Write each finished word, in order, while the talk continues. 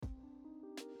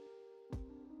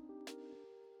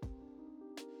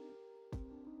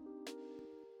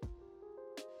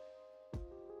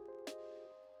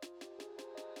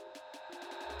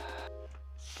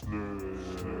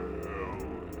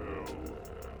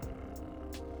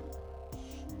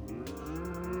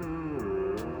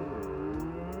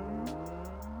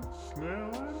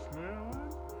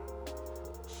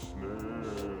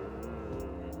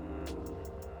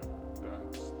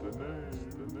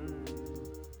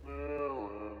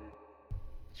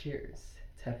Cheers.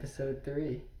 It's episode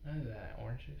 3. What is that?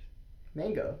 Orange juice?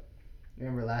 Mango.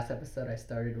 Remember last episode I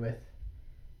started with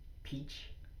peach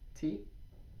tea?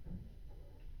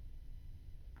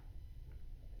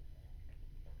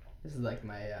 This is like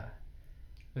my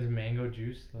Is mango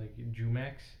juice like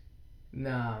Jumex?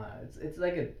 nah, it's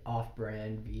like an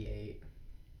off-brand V8.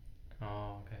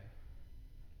 Oh, okay.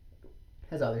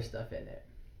 Has other stuff in it.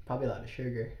 Probably a lot of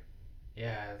sugar.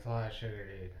 Yeah, it's a lot of sugar,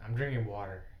 dude. I'm drinking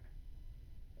water.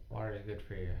 Water is good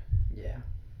for you. Yeah.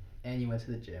 And you went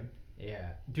to the gym. Yeah,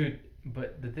 dude.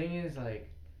 But the thing is, like,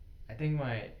 I think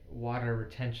my water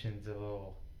retention's a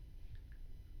little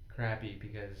crappy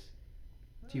because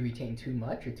Do you retain too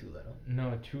much or too little?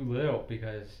 no, too little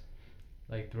because,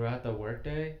 like, throughout the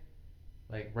workday,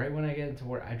 like right when I get into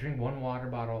work, I drink one water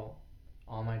bottle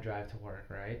on my drive to work,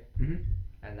 right? Mm-hmm.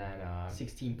 And then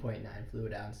 16.9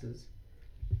 fluid ounces.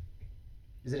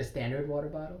 Is it a standard water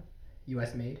bottle?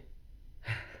 US made?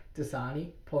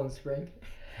 Dasani? Poland Spring?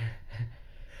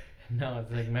 no,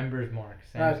 it's like Members Mark,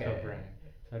 Sam's Okay. brand.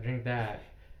 So I drink that,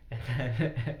 and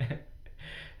then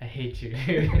I hate you.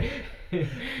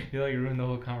 You like ruined the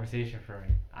whole conversation for me.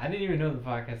 I didn't even know the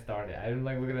podcast started. I didn't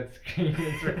like looking at the screen.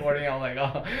 It's recording. I'm like,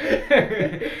 oh.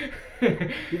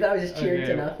 You thought I was just cheering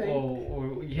to Okay, nothing?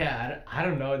 well, yeah, I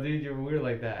don't know, dude. You're weird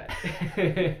like that.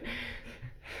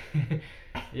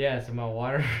 Yeah, so my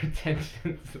water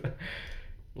retention's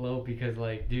low because,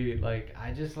 like, dude, like,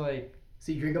 I just, like,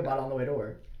 So you drink a bottle on the way to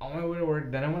work? on my way to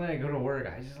work, then when I go to work,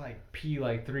 I just, like, pee,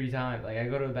 like, 3 times. Like, I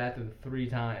go to the bathroom 3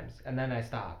 times, and then I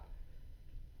stop.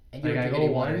 And you Like, don't I drink go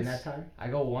any water in once. that time? I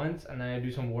go once, and then I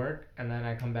do some work, and then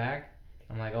I come back.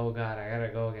 I'm like, oh, God, I gotta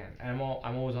go again. And I'm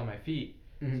always on my feet.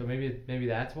 Mhm. So maybe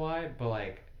that's why, but,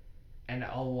 like, and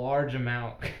a large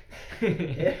amount.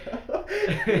 Yeah,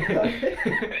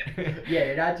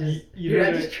 you're not just You you're know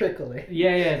not what just trickling.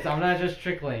 Yeah, so I'm not just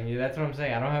trickling. Yeah, that's what I'm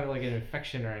saying. I don't have like an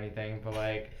infection or anything, but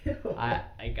like I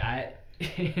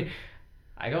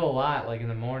I go a lot like in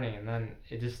the morning, and then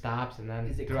it just stops, and then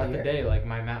Is it throughout clear? the day, like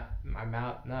my mouth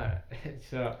no,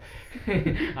 so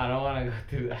I don't want to go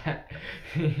through that.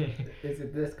 Is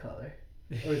it this color?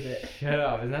 Or is it? Shut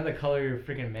up! Isn't that the color of your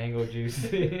freaking mango juice?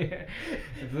 If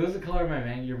this is the color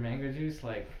of your mango juice,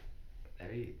 like.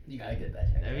 You gotta get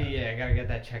that checked out. Yeah, I gotta get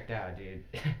that checked out, dude.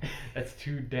 That's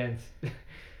too dense.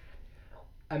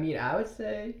 I mean, I would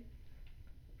say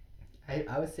I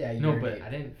No, urinate. but I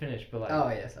didn't finish. But like, Oh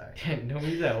yeah, sorry. don't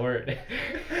use that word.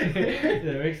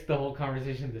 It makes the whole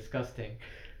conversation disgusting.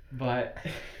 But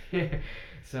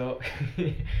so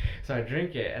so I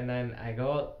drink it, and then I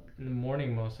go out in the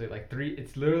morning mostly, like 3.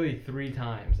 It's literally 3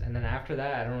 times, and then after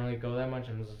that, I don't really go that much.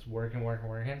 I'm just working,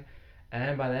 and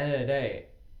then by the end of the day.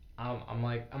 I'm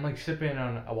like sipping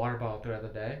on a water bottle throughout the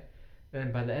day.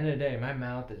 Then by the end of the day, my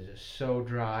mouth is just so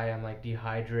dry. I'm like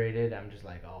dehydrated. I'm just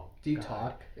like, oh. Do you God.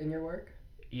 talk in your work?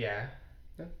 Yeah.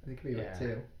 Yeah, it could be work Yeah.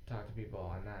 too. Talk to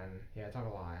people, and then I talk a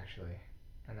lot actually,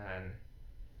 and then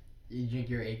You drink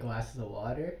your 8 glasses of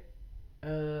water.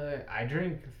 I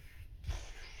drink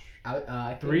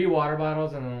I 3 water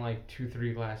bottles and then like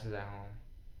 2-3 glasses at home.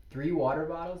 3 water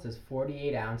bottles is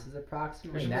 48 ounces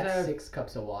approximately. You're And supposed to that's have- 6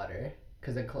 cups of water.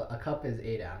 Because a cup is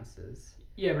 8 ounces.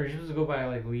 Yeah, but you're supposed to go by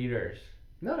like liters.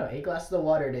 No, 8 glasses of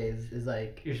water a day is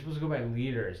like You're supposed to go by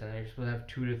liters, and then you're supposed to have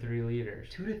 2 to 3 liters.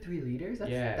 2 to 3 liters.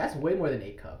 Yeah. That's way more than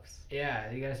 8 cups. Yeah,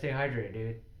 you gotta stay hydrated,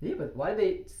 dude. Yeah, but why do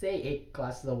they say 8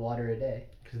 glasses of water a day?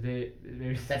 Cause maybe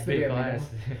it's That's a the big bare glass.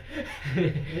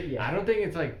 Yeah. I don't think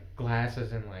it's like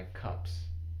glasses in like cups.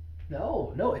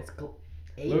 No, it's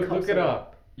 8 Look cups. it of-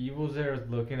 up. Evil Zera's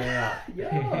looking it up. Yo,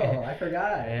 I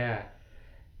forgot. Yeah.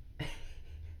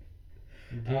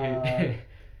 Dude.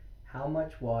 How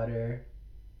much water?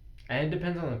 And it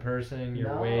depends on the person,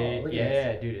 your No, weight. look at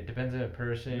Yeah, this. dude. It depends on the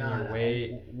person, Nah, your nah.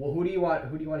 weight. Well, who do you want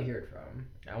to hear it from?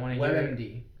 I want to hear it.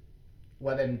 WebMD.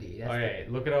 WebMD. That's Okay,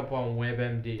 look it up on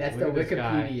WebMD. that's Look the at this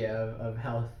guy. Wikipedia of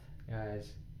health.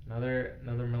 Guys, another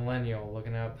millennial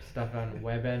looking up stuff on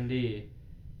WebMD,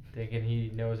 thinking he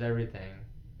knows everything.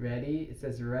 Ready? It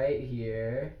says right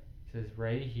here. It says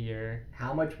right here.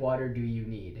 How much water do you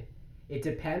need? It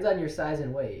depends on your size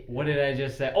and weight. What did I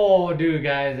just say? Oh, dude,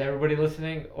 guys, everybody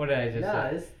listening? What did I just Nah,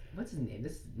 say? what's his name?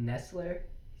 This Nestler?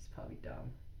 He's probably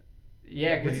dumb.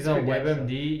 Yeah, because What's he's his on credentials?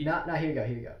 WebMD. Not here you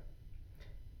go.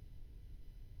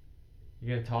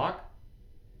 You gonna talk?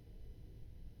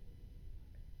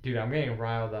 Dude, I'm getting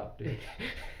riled up, dude.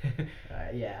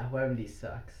 Yeah, WebMD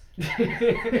sucks.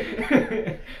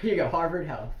 Here you go, Harvard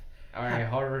Health. Alright,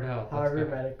 Harvard Health. let's Harvard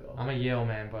go. Medical. I'm a Yale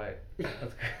man, but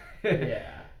let's go.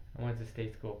 Yeah. I went to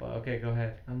state school, but okay, go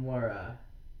ahead. I'm more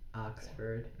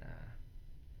Oxford.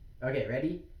 Nah. Okay,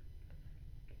 ready?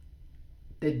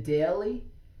 The daily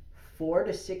 4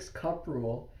 to 6 cup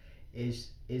rule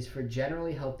is for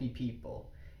generally healthy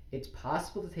people. It's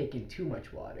possible to take in too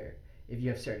much water if you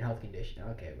have certain health condition.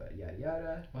 Okay, but yada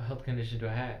yada. What health condition do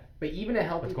I have? But even a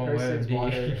healthy What's going person's with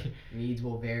water MD? needs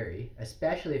will vary,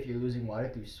 especially if you're losing water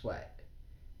through sweat.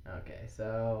 Okay,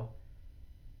 so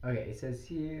it says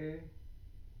here.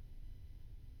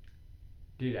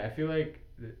 Dude, I feel like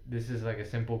this is like a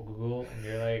simple Google, and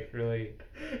you're like really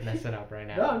messing up right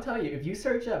now. No, I'm telling you, if you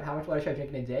search up how much water should I drink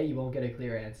in a day, you won't get a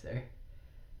clear answer.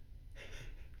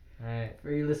 Alright.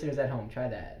 For your listeners at home, try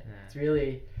that. Yeah. It's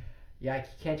really, you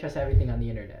can't trust everything on the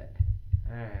internet.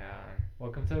 Alright,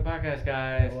 welcome to the podcast,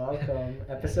 guys. Welcome,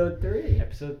 episode 3.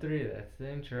 Episode 3, that's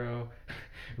the intro.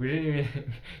 We didn't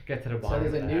even get to the So bottom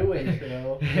there's a of that. new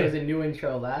intro. There was a new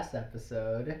intro last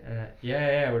episode.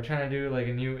 Yeah, we're trying to do like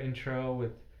a new intro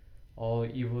with all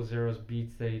Evil Zero's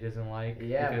beats that he doesn't like.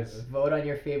 Yeah, Because, vote on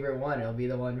your favorite one. It'll be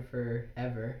the one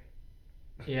forever.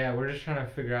 yeah, we're just trying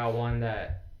to figure out one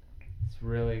that's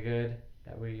really good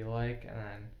that we like, and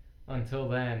then until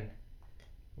then,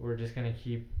 we're just gonna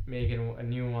keep making a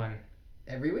new one.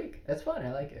 Every week. That's fun.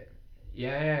 I like it.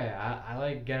 Yeah, I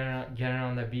like getting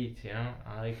on the beats, you know.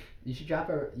 I like You should drop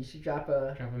a drop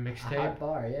a a mixtape. hot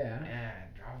bar. Yeah. Yeah,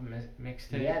 drop a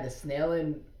mixtape. Yeah, the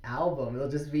Snailin album. It'll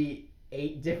just be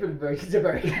 8 different versions of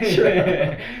our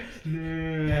intro.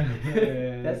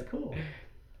 That's cool.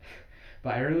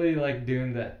 But I really like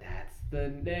doing the that's the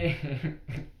name.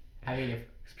 I mean, if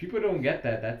 'Cause people don't get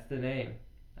that. That's the name.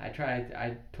 I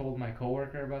told my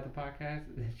coworker about the podcast,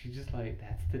 and she's just like,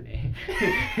 "That's the name."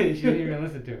 She didn't even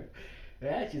listen to it.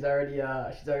 yeah, she's already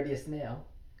a snail.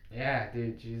 Yeah,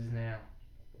 dude, she's now.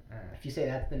 If you say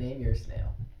that's the name, you're a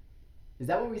snail. Is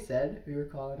that what we said? We were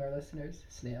calling our listeners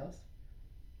snails.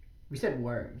 We said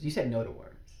worms. You said no to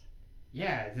worms.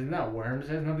 Yeah, it's not worms.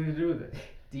 It has nothing to do with it.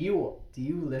 Do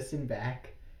you listen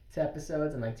back to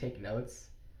episodes and like take notes?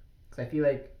 Because I feel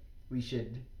like we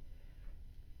should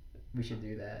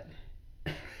do that.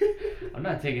 I'm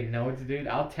not taking notes, dude.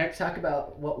 I'll text. Talk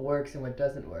about what works and what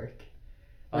doesn't work.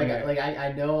 Okay.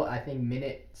 I know, I think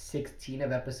minute 16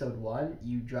 of episode 1,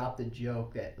 you dropped a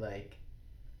joke that like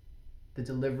the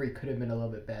delivery could have been a little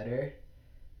bit better,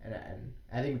 and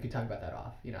I think we could talk about that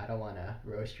off. You know, I don't want to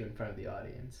roast you in front of the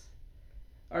audience.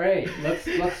 All right, let's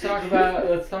talk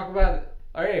about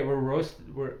All right,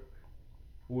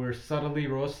 we're subtly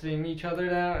roasting each other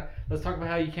now. Let's talk about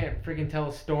how you can't freaking tell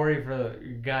a story for the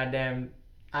goddamn.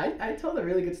 I told a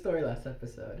really good story last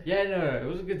episode. Yeah, no, it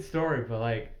was a good story, but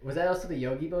like Was that also the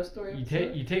Yogi Bo story?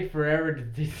 you take forever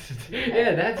to.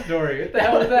 Yeah, that story. What the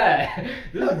hell was that?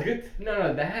 This is good.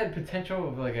 No, that had potential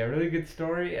of like a really good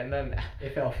story, and then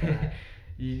It fell flat.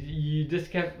 you just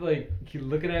kept like keep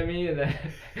looking at me and then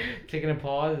taking a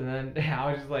pause, and then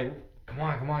I was just like, come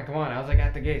on. I was like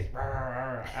at the gates.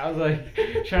 I was like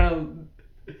trying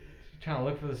to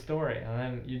look for the story, and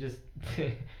then you just.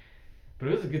 But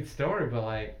it was a good story. But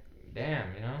like,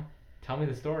 damn, you know, tell me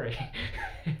the story.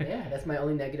 Yeah, that's my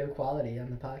only negative quality on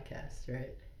the podcast, right?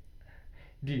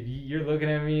 Dude, you're looking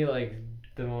at me like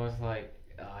the most like,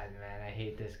 oh man, I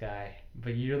hate this guy.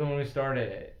 But you're the one who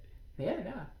started it. Yeah,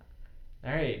 no.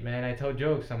 All right, man. I tell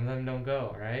jokes. Some of them don't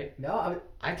go. Right. No,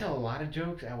 I tell a lot of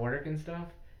jokes at work and stuff,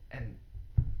 and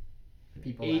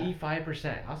people laugh.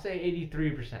 85%. I'll say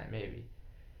 83% maybe.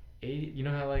 80. You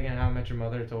know how like in How I Met Your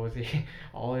Mother, it's always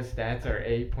all his stats are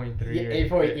 8.3. Yeah, or, 8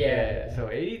 point- yeah. So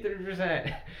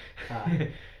 83%.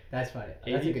 That's funny. That's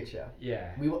a 80 good show.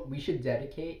 Yeah. We should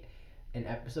dedicate an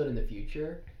episode in the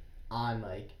future on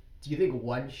like. Do you think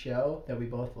one show that we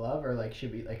both love, or like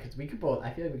should we like? Cause we could both.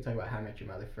 I feel like we could talk about How I Met Your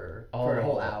Mother for a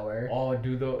whole hour. Oh,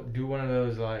 do one of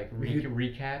those like We could-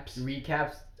 recaps.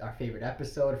 Recaps our favorite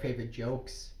episode, our favorite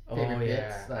jokes, favorite Oh bits.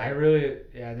 yeah,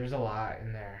 Like, there's a lot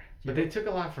in there. But Yeah. they took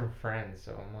a lot from Friends,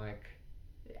 so I'm like,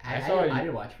 I saw you-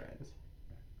 didn't watch Friends.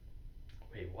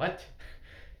 wait, what?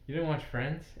 You didn't watch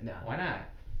Friends? No. Why not?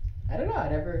 I don't know. I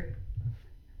never.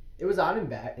 It was on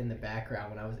in the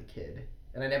background when I was a kid,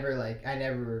 and I never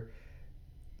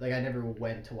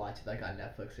went to watch it like on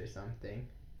Netflix or something.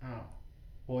 Oh,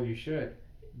 well, you should.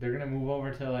 They're gonna move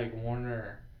over to like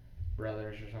Warner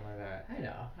Brothers or something like that. I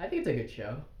know. I think it's a good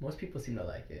show. Most people seem to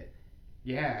like it.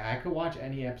 Yeah, I could watch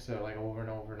any episode like over and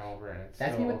over and over, and it's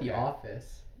That's still me with The okay.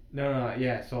 Office. No,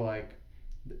 yeah. So like,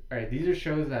 all right, these are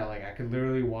shows that like I could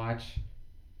literally watch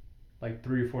like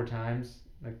 3 or 4 times,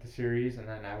 like the series, and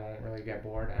then I won't really get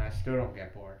bored, and I still don't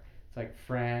get bored. It's like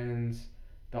Friends,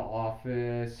 The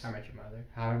Office, How I Met Your Mother.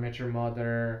 How I Met Your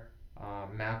Mother,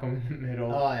 Malcolm in the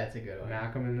Middle, Oh, that's a good one.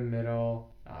 Malcolm in the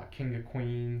Middle, King of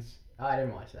Queens. Oh, I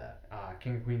didn't watch that.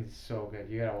 King of Queens is so good.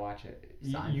 You gotta watch it.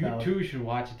 You Seinfeld. two should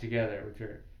watch it together with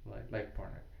your life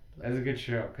partner. That's a good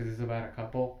show because it's about a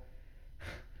couple.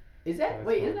 Is So that it's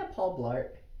wait? fun. Isn't that Paul Blart?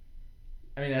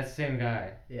 I mean, that's the same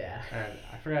guy. Yeah. And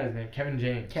I forgot his name. Kevin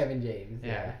James. Kevin James.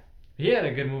 Yeah. He had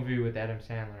a good movie with Adam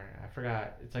Sandler. I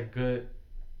forgot. It's like good.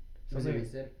 Was it Something.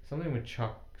 recent? Something with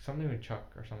Chuck. Something with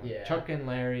Chuck or something. Yeah. Chuck and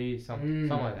Larry. Something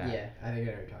like that. Yeah, I think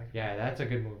I know what you're talking. Yeah, that's a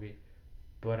good movie.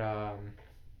 But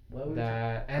What was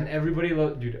that and everybody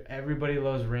everybody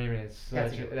loves Raymond. It's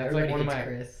That's, such a, that's like one of hates my.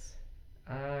 Chris.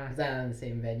 Uh, Is that on the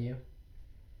same venue?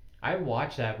 I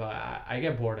watch that, but I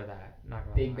get bored of that. Not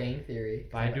gonna Big lie. Bang Theory.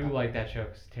 But I do like that show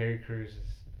because Terry Crews is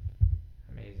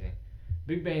amazing.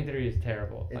 Big Bang Theory is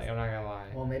terrible. Like, I'm not gonna lie.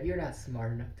 Well, maybe you're not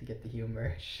smart enough to get the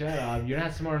humor. Shut up. You're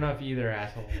not smart enough either,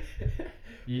 asshole.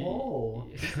 Oh,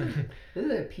 this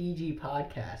is a PG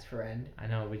podcast, friend. I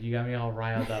know, but you got me all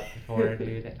riled up before,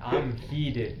 dude. I'm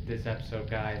heated this episode,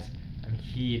 guys. I'm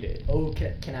heated. Oh,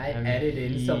 can I I'm edit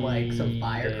in some fire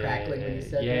heated. crackling when you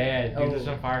said Yeah, that? do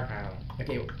some fire crackling.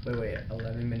 Okay, wait.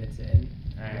 11 minutes in.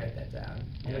 Alright. Write that down.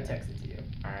 I'm gonna text it to you.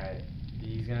 Alright.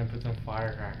 He's gonna put some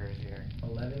firecrackers here.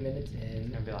 11 minutes It's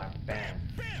in. gonna be like, bam.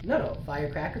 No,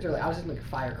 firecrackers are like I was just like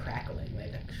fire crackling,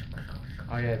 like.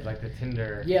 Oh yeah, like the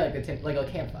Tinder. Yeah, like a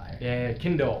campfire. Yeah,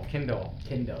 Kindle. Kindle,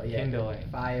 yeah. Kindling.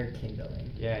 Fire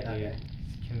kindling. Yeah, dude. Okay.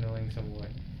 He's kindling some wood.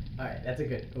 All right, that's a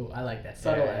good. Oh, I like that.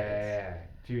 Subtle edits.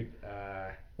 Yeah. Dude,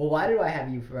 Well, why do I have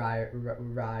you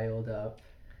riled up?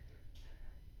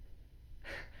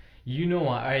 you know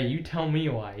why. Alright, you tell me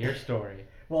why. Your story.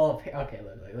 Well, okay,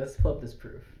 look, let's pull up this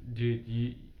proof. Dude,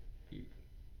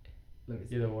 Let me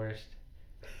see. you're the worst.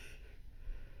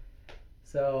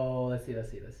 So let's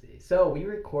see. So we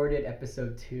recorded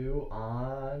episode 2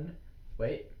 on.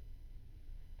 Wait.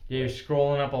 Yeah, you're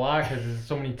scrolling up a lot because there's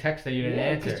so many texts that you didn't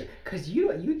answer. Because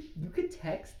you could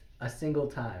text a single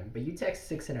time, but you text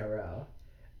 6 in a row.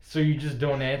 So you just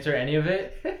don't answer any of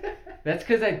it? That's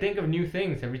because I think of new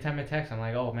things every time I text. I'm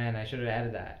like, oh man, I should have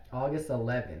added that. August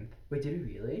 11th. Wait, did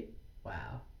we really?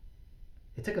 Wow.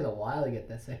 It took us a while to get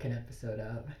that second episode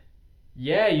up.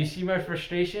 Yeah, you see my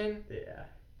frustration? Yeah.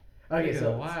 Okay,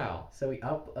 so wow. So I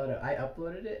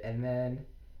uploaded it, and then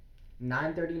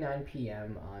 9:39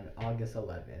 p.m. on August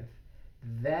 11th.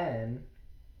 Then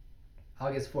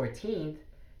August 14th,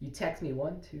 you text me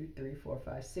 1, 2, 3, 4,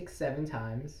 5, 6, 7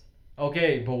 times.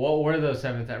 Okay, but what were those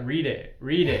 7 times? Read it.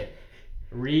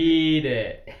 Read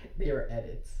it. They were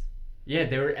edits. Yeah,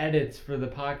 they were edits for the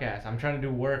podcast. I'm trying to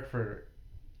do work for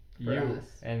you us.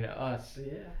 and us.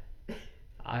 Yeah.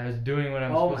 I was doing what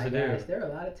I'm Oh supposed my to gosh, do. there are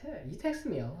a lot of texts. You texted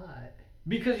me a lot.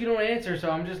 Because you don't answer, so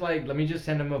I'm just like, let me just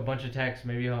send him a bunch of texts.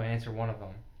 Maybe he'll answer one of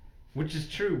them. Which is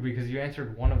true because you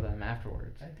answered one of them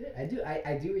afterwards. I did.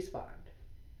 I do respond.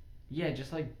 Yeah,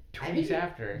 just like 2 I weeks think-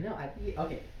 after. No,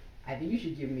 okay. I think you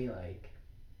should give me like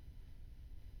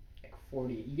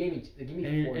 40. You gave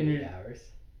me 48 hours.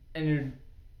 And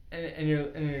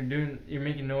you're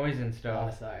making noise and Oh,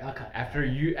 stuff. sorry. I'll cut. After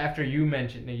you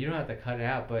mentioned it, you don't have to cut it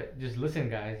out, but just listen,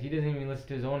 guys. He doesn't even listen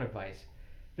to his own advice.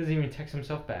 Doesn't even text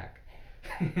himself back.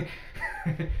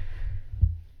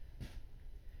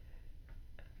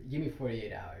 Give me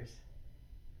 48 hours.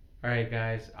 All right,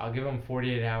 guys. I'll give him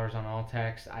 48 hours on all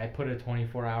texts. I put a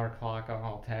 24-hour clock on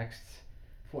all texts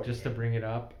 48. just to bring it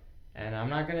up, and I'm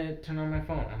not gonna turn on my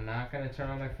phone.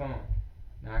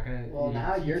 Not gonna. Well,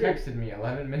 now you you're texted me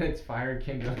 11 minutes. Fire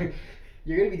kindling.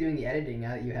 You're gonna be doing the editing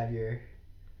now that you have your.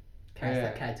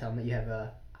 Yeah. Can I tell them that you have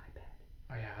a iPad?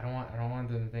 Oh yeah, I don't want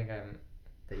them to think I'm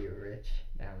That you're rich.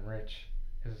 rich,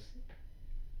 because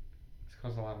this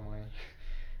costs a lot of money.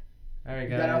 All right, You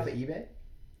guys. got it off of eBay?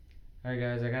 All right,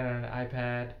 guys. I got an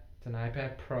iPad. It's an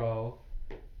iPad Pro.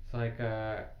 It's like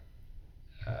a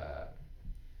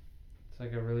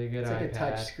really good It's iPad. like a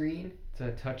touch screen. It's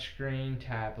a touchscreen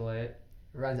tablet.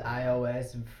 Runs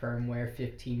iOS and firmware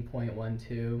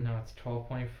 15.12. No, it's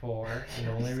 12.4. And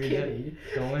I'm just kidding.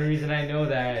 the only reason I know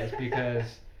that is because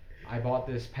I bought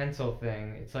this pencil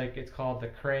thing. It's called the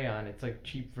Crayon. It's like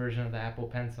cheap version of the Apple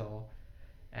Pencil,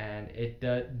 and it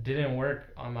didn't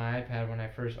work on my iPad when I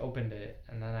first opened it.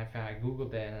 And then I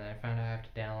googled it, and then I found out I have to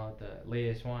download the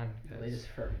latest one. The latest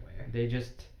firmware. They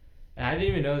just, and I didn't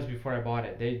even know this before I bought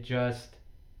it. They just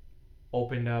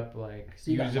opened up like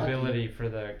So you got usability for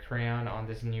the Crayon on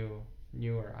this newer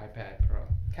iPad Pro.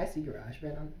 Can I see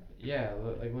GarageBand on? Yeah,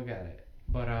 look at it.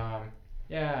 But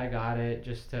yeah, I got it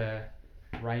just to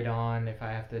write on. If I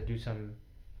have to do some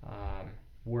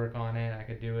work on it, I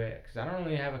could do it because I don't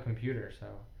really have a computer. So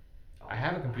I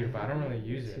have a computer, but I don't really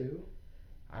use it. Too?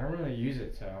 I don't really use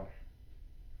it, so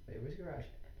Wait, where's GarageBand?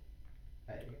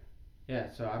 There you go. yeah.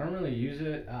 So I don't really use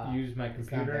it. Use my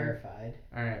It's not computer. verified.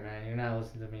 All right, man. You're not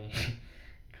listening to me.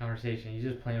 Conversation.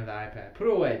 You're just playing with the iPad. Put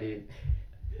it away, dude.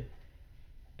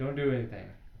 Don't do anything.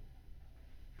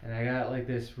 And I got like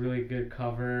this really good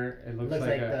cover. It It looks looks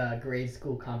like like a the grade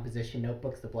school composition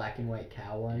notebooks, the black and white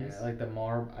cow ones. yeah, like the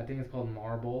I think it's called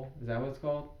Marble. Is that what it's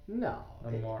called? No. The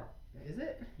Is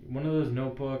it? One of those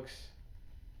notebooks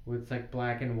with like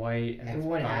black and white. And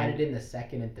Everyone had it in the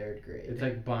 2nd and 3rd grade. It's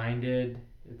like binded.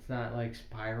 It's not like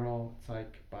spiral. It's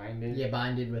like binded. Yeah,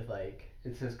 binded with like.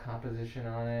 It says composition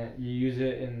on it. You use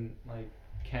it in like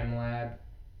chem lab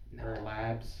or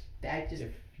labs. That just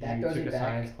If that you throws took me a back.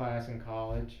 science class in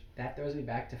college. That throws me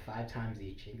back to 5 times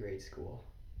each in grade school.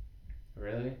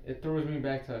 Really? It throws me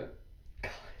back to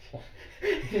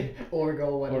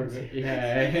Orgo 1 and 2.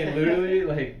 Yeah, literally,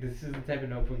 like this is the type of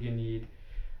notebook you need.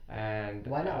 And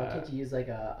why not? Why can't you use like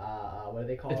a what do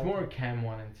they call it's it? more chem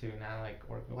 1 and 2, not like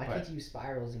orgo. Why can't you use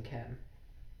spirals in chem?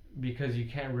 Because you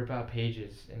can't rip out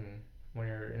pages when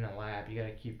you're in a lab. You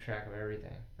gotta keep track of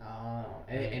everything. Oh,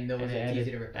 and those it's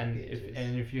easy to rip out pages.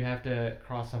 If you have to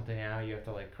cross something out, you have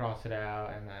to like cross it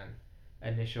out and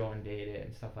then initial and date it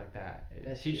and stuff like that.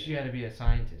 It teaches you how to be a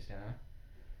scientist, you know.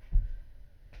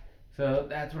 So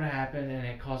that's what happened, and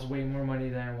it cost way more money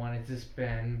than I wanted to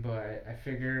spend, but I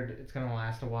figured it's gonna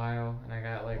last a while, and I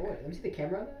got like. Oh, wait, let me see the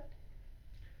camera on that.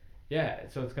 Yeah,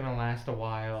 so it's gonna last a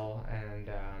while, and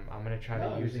I'm gonna try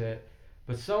to use it. it.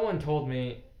 But someone told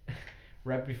me,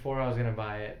 right before I was gonna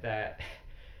buy it, that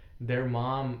their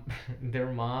mom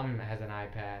has an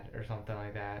iPad or something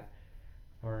like that,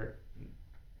 or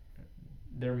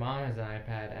their mom has an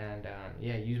iPad, and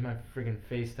yeah, use my freaking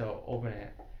face to open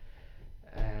it.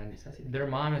 And their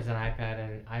mom has an iPad,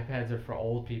 and iPads are for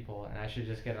old people, and I should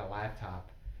just get a laptop.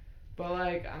 But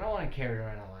like, I don't want to carry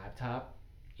around a laptop.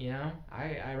 You know,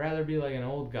 I rather be like an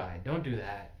old guy. Don't do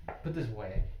that. Put this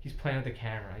away. He's playing with the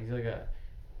camera. He's like a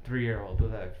 3-year-old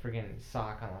with a freaking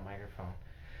sock on the microphone.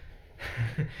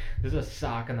 There's a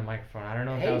sock on the microphone. I don't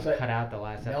know if that was cut out the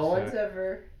last episode. No one's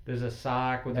ever. There's a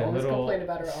sock with no a one's little complained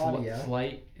about our audio.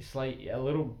 slight, a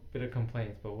little bit of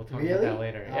complaints, but we'll talk about that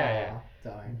later. Oh, yeah.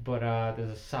 Darn. But there's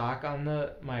a sock on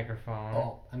the microphone.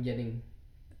 Oh, I'm getting,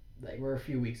 like, we're a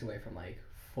few weeks away from like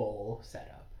full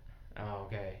setup. Oh,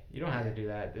 okay. You don't have to do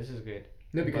that. This is good.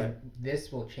 No, because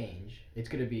this will change. It's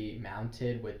gonna be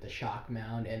mounted with the shock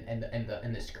mount and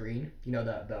the screen. You know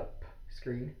the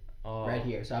screen right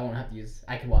here. So I won't have to use.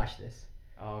 I can wash this.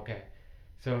 Oh, okay.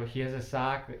 So he has a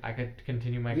sock. I could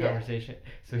continue my conversation.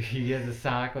 So he has a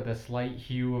sock with a slight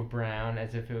hue of brown,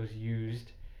 as if it was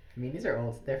used. I mean, these are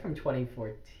old. They're from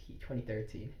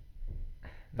 2013.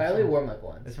 But I only wore them like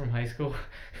once. That's from high school?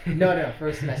 No,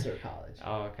 first semester of college.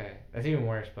 Oh, okay. That's even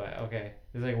worse, but okay.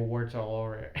 There's like warts all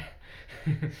over it.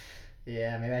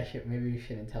 Yeah, maybe we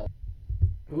shouldn't tell.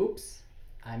 Oops,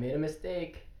 I made a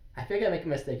mistake. I feel like I make a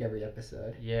mistake every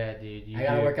episode. Yeah, dude. I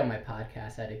gotta work on my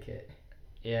podcast etiquette.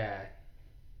 Yeah.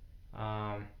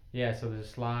 Yeah, so there's a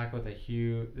sock with a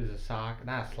hue. There's a sock,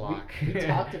 not a sock. We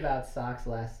talked about socks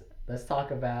last. Let's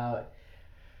talk about.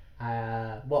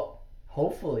 Well,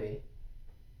 hopefully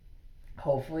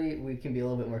we can be a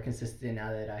little bit more consistent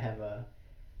now that I have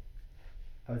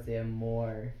I would say a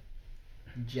more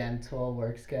gentle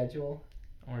work schedule.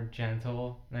 Or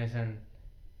gentle, nice and.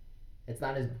 It's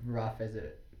not as rough as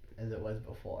it was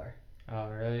before. Oh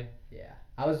really? Yeah,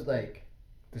 I was like,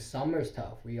 the summer's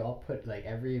tough. We all put like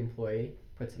every employee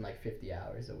puts in like 50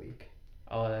 hours a week.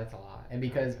 Oh, that's a lot. And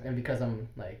because I'm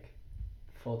like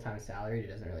full-time salaried, it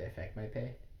doesn't really affect my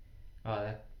pay.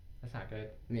 Oh, that's not good.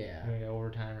 Yeah. You don't get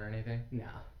overtime or anything? No.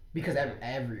 Because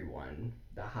everyone,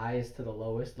 the highest to the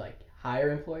lowest, like higher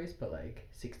employees, but like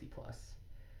 60 plus.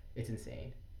 It's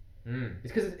insane.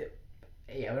 It's because,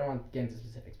 yeah, we don't want to get into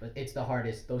specifics, but it's the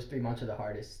hardest. Those 3 months are the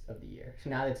hardest of the year. So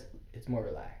now it's more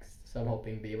relaxed. So I'm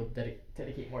hoping to be able to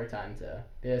dedicate more time to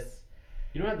this.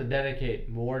 You don't have to dedicate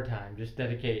more time. Just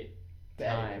dedicate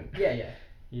time. Yeah.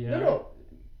 You know? No.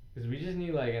 Because we just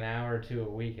need like an hour or 2 a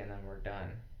week, and then we're done.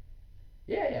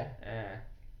 Yeah.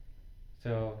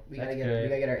 So we that's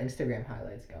gotta get our Instagram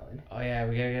highlights going. Oh yeah,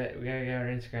 we gotta get our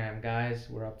Instagram, guys.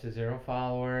 We're up to 0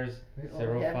 followers,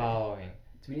 0 following.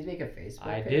 Do we need to make a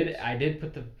Facebook page? I did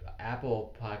put the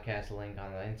Apple Podcast link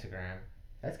on the Instagram.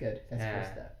 That's good. That's the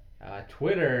first step.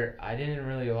 Twitter, I didn't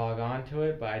really log on to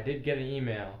it, but I did get an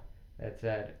email that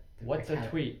said, "What's a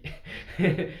tweet?"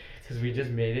 Because we just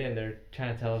made it, and they're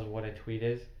trying to tell us what a tweet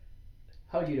is.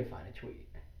 How would you define a tweet?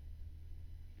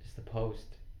 Just a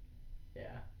post.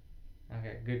 Yeah.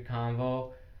 Okay, good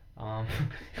convo.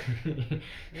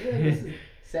 This is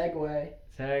segue.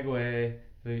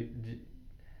 So,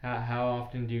 how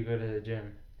often do you go to the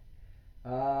gym?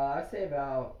 I'd say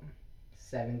about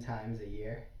 7 times a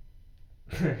year.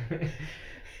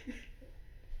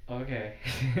 Okay.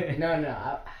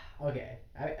 No. Okay,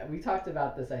 we talked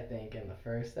about this I think in the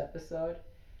first episode.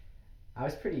 I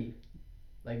was pretty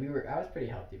I was pretty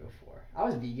healthy before. I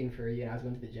was vegan for a year and I was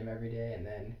going to the gym every day and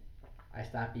then I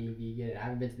stopped being vegan and I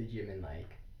haven't been to the gym in like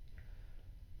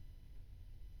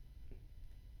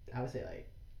I would say like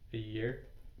A year?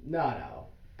 no.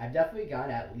 I've definitely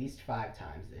gone at least 5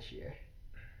 times this year.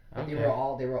 But Okay.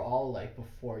 they were all like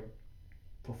before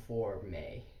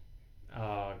May.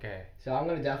 Oh, okay. So I'm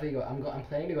gonna definitely go. I'm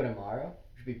planning to go tomorrow,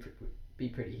 which would be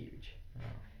pretty huge. Oh,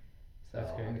 So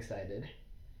that's good. I'm excited.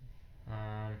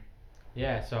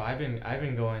 Yeah. So I've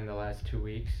been going the last 2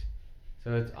 weeks.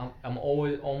 So I'm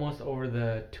always almost over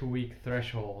the 2 week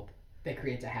threshold. That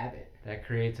creates a habit. That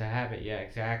creates a habit. Yeah,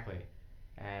 exactly.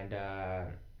 And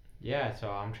yeah,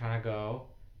 so I'm trying to go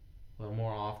a little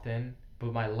more often.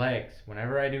 But my legs,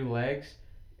 whenever I do legs,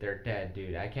 they're dead,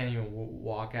 dude. I can't even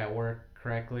walk at work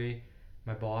correctly.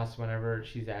 My boss, whenever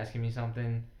she's asking me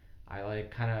something, I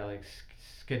like kind of like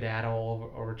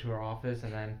skedaddle over to her office,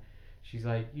 and then she's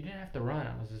like, "You didn't have to run."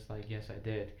 I was just like, "Yes, I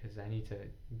did, because I need to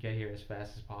get here as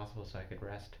fast as possible so I could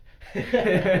rest."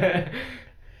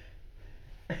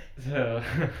 So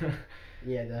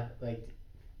Yeah, like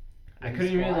I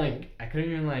couldn't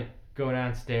even like go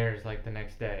downstairs like the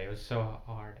next day. It was so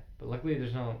hard. But luckily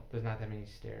there's not that many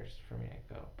stairs for me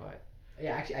to go. But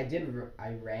Yeah, actually, I did. I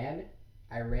ran.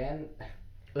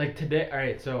 like today, all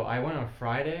right. So I went on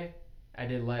Friday. I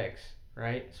did legs,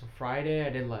 right? So Friday I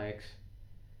did legs,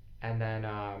 and then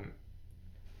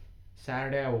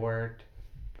Saturday I worked,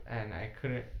 and I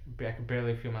could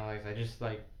barely feel my legs. I just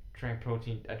like drank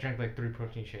protein. I drank like 3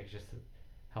 protein shakes just to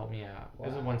help me out. It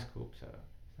was a Wow. 1 scoop, so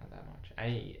it's not that much.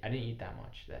 I didn't eat that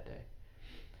much that day.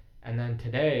 And then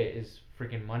today is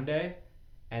freaking Monday,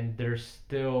 and they're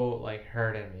still like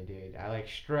hurting me, dude. I like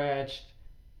stretched,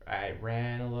 I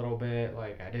ran a little bit,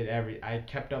 like I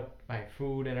kept up my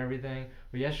food and everything.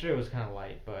 But yesterday was kind of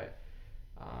light, but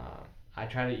I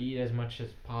try to eat as much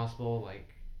as possible, like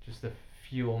just to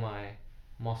fuel my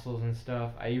muscles and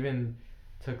stuff. I even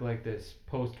took like this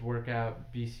post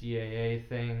workout BCAA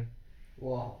thing.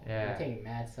 Whoa, Yeah. you're taking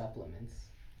mad supplements.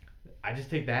 I just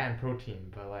take that and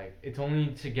protein, but like it's only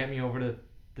to get me over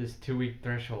this 2 week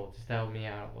threshold, just to help me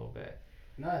out a little bit.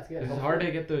 No, that's good. It's hard to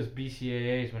get those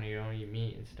BCAAs when you don't eat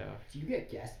meat and stuff. Do you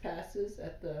get guest passes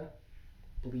at the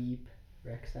Bleep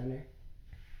Rec Center?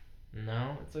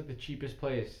 No, it's like the cheapest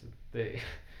place. They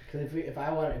Because if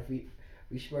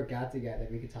we should work out together,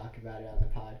 we could talk about it on the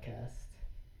podcast.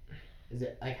 Is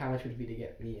it like how much would it be to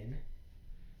get me in?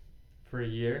 for a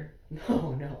year,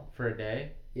 No. for a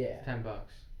day, Yeah, $10.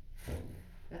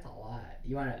 that's a lot.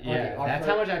 You wanna? Yeah, Okay, that's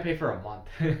how much I pay for a month.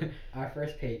 Our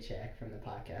first paycheck from the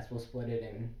podcast, we'll split it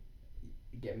and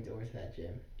get me over to that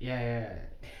gym. Yeah.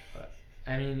 But,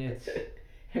 I mean, it's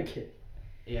I'm kidding.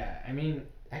 yeah. I mean,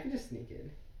 I can just sneak in.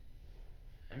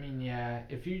 yeah.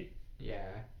 If you yeah,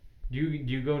 do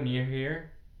you go near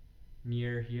here?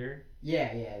 Near here? Yeah.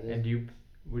 And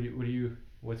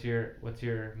what's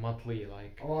your monthly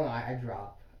like? Oh no, I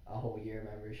drop a whole year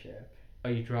membership. Oh,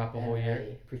 you drop a whole and year?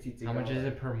 I proceed to How go much is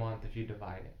it per month if you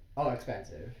divide it? Oh,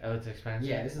 expensive. Oh, it's expensive.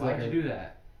 Yeah, this is Why'd like you do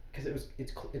that? Because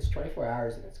it's 24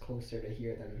 hours and it's closer to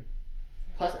here than.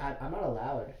 Plus, I'm not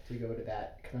allowed to go to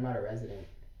that because I'm not a resident.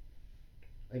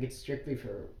 Like it's strictly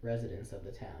for residents of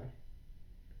the town.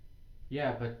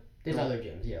 Yeah, but There's Don't- other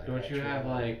gyms, yeah. Like don't you have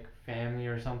Metro. like family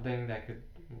or something that could?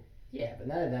 Yeah, but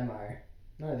none of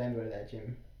them go to that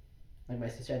gym. Like my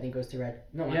sister, I think goes to Red.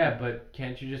 No. Yeah, but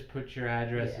can't you just put your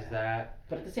address Yeah. as that?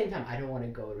 But at the same time, I don't want to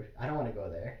go. I don't want to go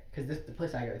there because the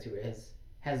place I go to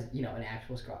has an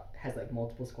actual squat, has like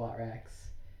multiple squat racks,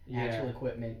 actual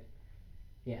equipment.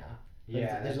 You know. But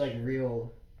Yeah, there's that's like true.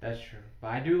 real. That's true. But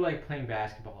I do like playing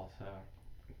basketball, so.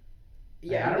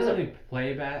 Yeah, I don't really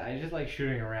play I just like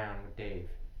shooting around with Dave.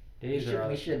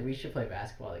 We should play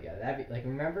basketball together. That'd be like,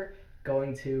 remember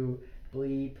going to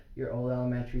Bleep, your old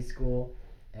elementary school,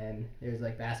 and there's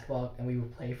like basketball, and we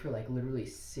would play for like literally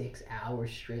 6 hours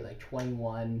straight, like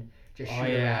 21, just shoot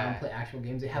around, play actual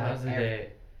games. They have That was the day.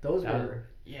 Those That were.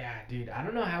 Yeah, dude. I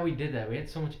don't know how we did that. We had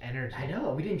so much energy. I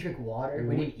know. We didn't drink water.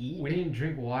 We didn't eat. We didn't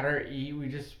drink water, eat. We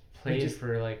just played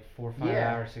for like 4 or 5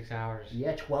 hours, 6 hours.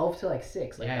 Yeah, 12 to like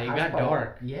 6. Like yeah, the it got house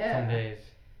dark. Yeah. Some days.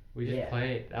 We just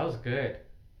played. That was good.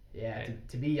 Yeah,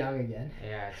 to be young again.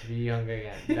 Yeah, to be young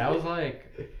again. That was like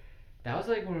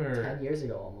when we were 10 years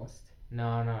ago almost. No.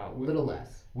 A little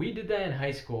less. We did that in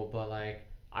high school, but like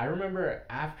I remember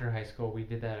after high school we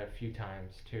did that a few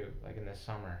times too, like in the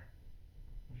summer.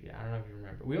 Yeah, I don't know if you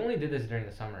remember. We only did this during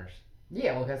the summers.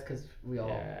 Yeah, well, that's because we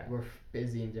all were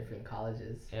busy in different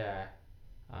colleges. Yeah.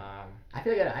 I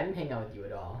feel like I didn't hang out with you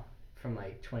at all from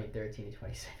like 2013 to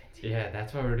 2017. Yeah,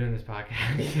 that's why we're doing this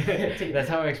podcast. That's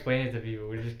how I explain it to people.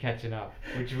 We're just catching up,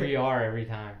 which we are every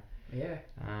time. Yeah.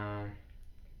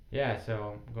 Yeah,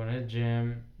 so I'm going to the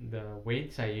gym. The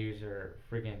weights I use are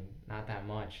freaking not that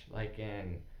much. Like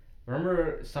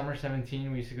remember summer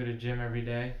 17, we used to go to gym every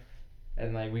day?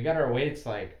 And like we got our weights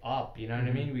like up, you know what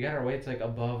I mean? We got our weights like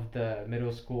above the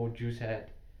middle school juice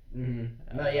head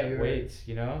No, yeah, we were. weights,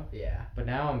 you know? Yeah. But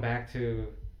now I'm back to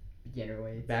beginner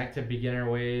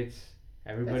weights.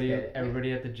 Everybody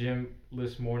at the gym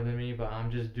lifts more than me, but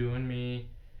I'm just doing me.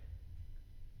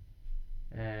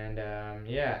 And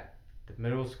yeah, the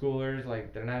middle schoolers,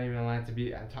 like, they're not even allowed to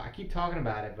be. I keep talking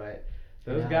about it, but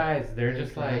those guys, they're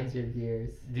just like, grinds your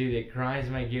gears. Dude, it grinds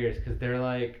my gears because they're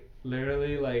like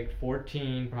literally like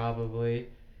 14 probably,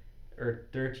 or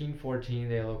 13, 14.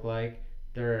 They look like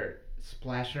they're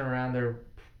splashing around. They're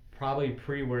probably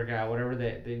pre-workout, whatever.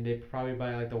 They probably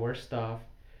buy like the worst stuff.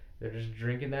 They're just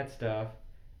drinking that stuff,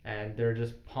 and they're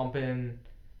just pumping.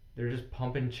 They're just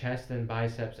pumping chest and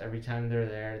biceps every time they're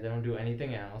there. They don't do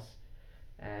anything else,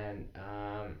 and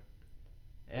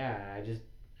yeah,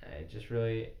 it just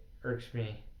really irks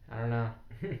me. I don't know.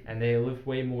 And they lift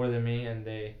way more than me, and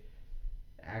they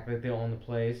act like they own the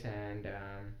place, and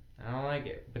I don't like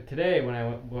it. But today,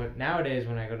 nowadays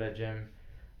when I go to the gym,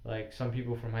 like some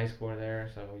people from high school are there,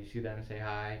 so you see them, say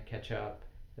hi, catch up.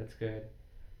 That's good.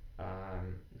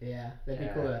 Yeah, that'd be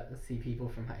cool to see people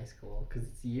from high school, because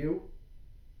it's you.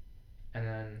 And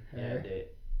then her.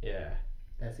 yeah.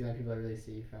 That's the only people I really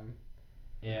see from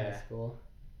high school.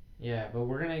 Yeah, but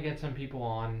we're gonna get some people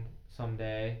on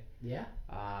someday. Yeah.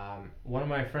 One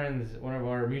of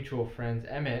our mutual friends,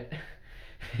 Emmett,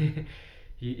 he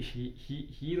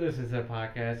listens to the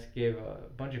podcast, gave a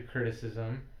bunch of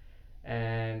criticism,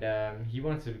 and he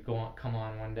wants to come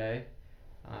on one day.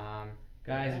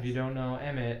 Guys, if you don't know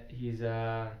Emmett, he's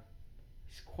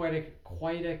quite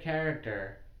a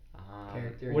character.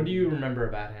 What do you remember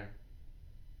about him?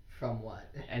 From what?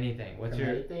 Anything. What's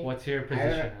anything? your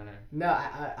position on him? No,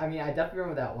 I mean, I definitely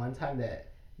remember that one time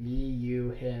that me,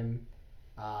 you, him,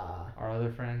 our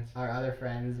other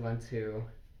friends went to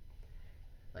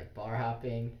like bar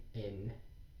hopping in.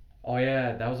 Oh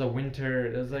yeah, that was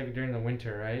like during the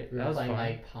winter, right? We that were was playing fun.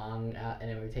 like pong out, and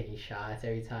then we were taking shots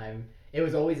every time. It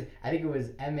was always, I think it was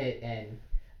Emmett and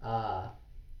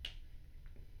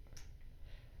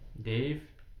Dave?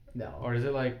 No. Or is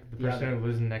it like the person who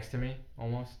lives next to me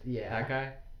almost? Yeah. That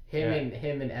guy?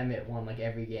 Him and Emmett won like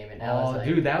every game, and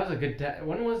dude, that was a good day.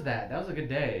 When was that? That was a good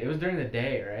day. It was during the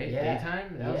day, right? Yeah.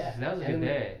 Daytime. That was a good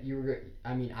day.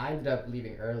 I ended up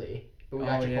leaving early, but we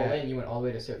got Chipotle, and you went all the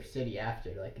way to Surf City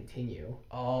after to like continue.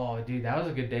 Oh, dude, that was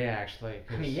a good day actually.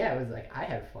 I mean, yeah, it was like I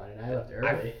had fun and I left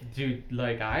early.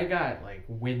 I got like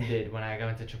winded when I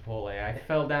got into Chipotle. I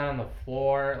fell down on the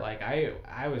floor. Like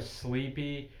I was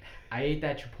sleepy. I ate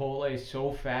that Chipotle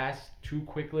so fast, too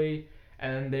quickly.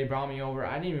 And then they brought me over.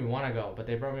 I didn't even want to go, but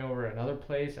they brought me over another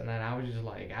place, and then I was just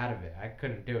like out of it. I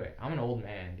couldn't do it. I'm an old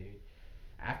man, dude.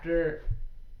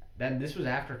 This was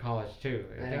after college too.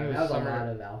 I think it was that was summer. A lot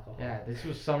of alcohol. Yeah, this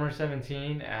was summer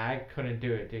 17, and I couldn't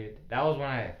do it, dude. That was when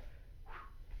I.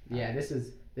 Yeah, this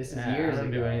is years ago. I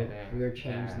don't do anything. We were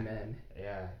changed men.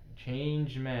 Yeah,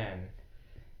 changed men.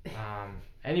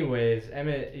 Anyways,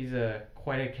 Emmett, he's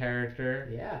quite a character.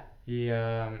 Yeah.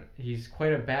 He's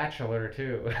quite a bachelor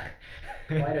too.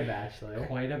 Quite a bachelor.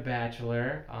 Quite a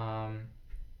bachelor.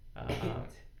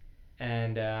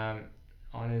 And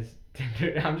on his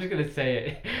Tinder, I'm just gonna say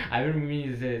it. I've been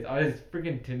meaning to say it. On his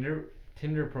freaking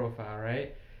Tinder profile,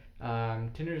 right?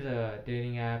 Tinder's a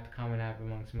dating app, common app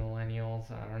amongst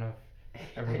millennials. I don't know if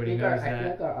everybody knows that. I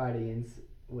feel like our audience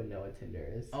would know what Tinder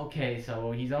is. Okay,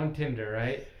 so he's on Tinder,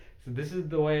 right? So this is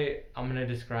the way I'm gonna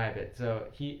describe it. So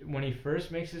when he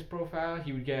first makes his profile,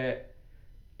 he would get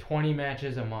 20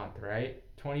 matches a month, right?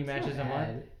 20 matches a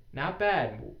month. Not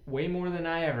bad. Way more than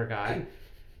I ever got.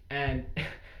 And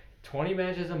 20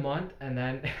 matches a month, and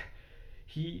then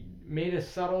he made a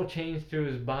subtle change to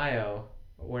his bio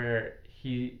where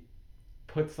he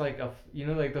puts like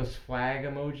like those flag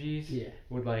emojis. Yeah.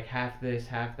 With like half this,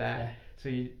 half that. Yeah. So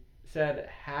he said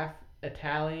half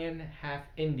Italian, half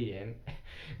Indian.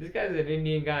 This guy's an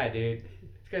Indian guy, dude.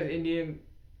 This guy's Indian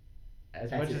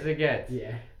as much as it gets.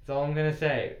 Yeah. That's all I'm gonna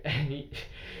say. And he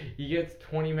gets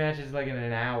 20 matches like in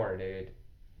an hour, dude.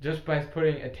 Just by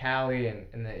putting Italian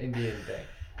in the Indian thing.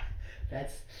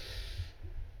 That's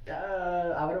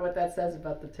I wonder what that says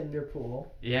about the Tinder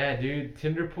pool. Yeah, dude.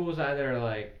 Tinder pool's either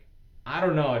like, I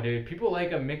don't know, dude. People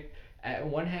like a mix. At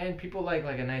one hand, people like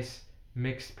a nice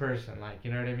mixed person, like,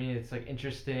 you know what I mean? It's like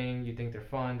interesting. You think they're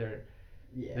fun.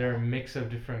 They're a mix of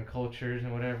different cultures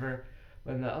and whatever.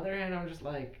 But on the other hand, I'm just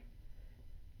like,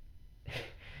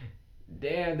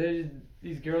 damn, there's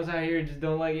these girls out here just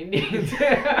don't like Indians.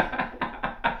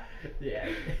 Yeah.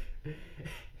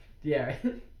 Yeah.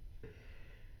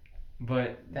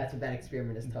 But That's what that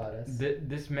experiment has taught us.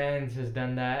 this man has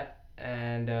done that,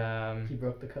 and He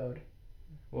broke the code.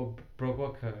 well, broke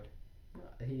what code?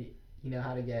 You know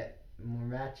how to get more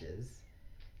matches.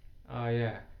 Oh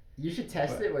yeah. You should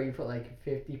test But- it where you put like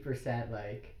 50%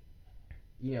 like,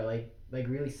 you know, like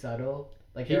really subtle.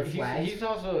 Like He, there are flags.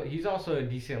 he's also a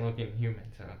decent looking human,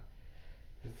 so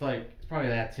it's probably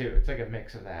that too. It's like a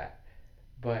mix of that.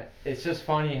 But it's just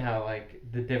funny how like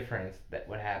the difference that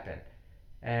would happen.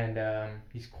 And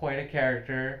he's quite a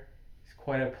character. He's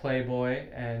quite a playboy,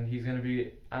 and he's gonna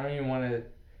be. I don't even want to.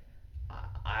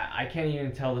 I can't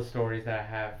even tell the stories that I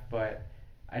have, but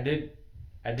I did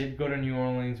go to New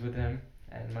Orleans with him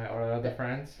and my other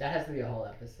friends. That has to be a whole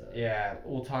episode. Yeah,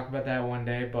 we'll talk about that one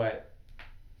day, but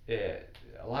a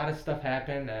lot of stuff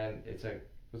happened, and it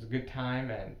was a good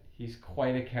time, and he's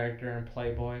quite a character and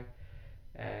playboy.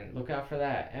 And look out for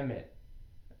that, Emmett.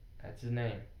 That's his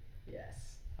name.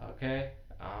 Yes. Okay.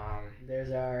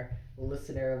 There's our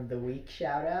listener of the week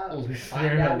shout out. Listener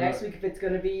Find out of the- next week if it's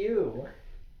gonna be you.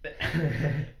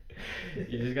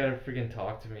 You just gotta freaking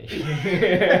talk to me.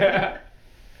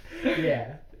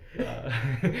 Yeah.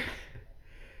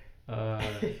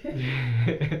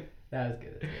 That was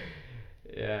good.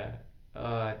 Yeah.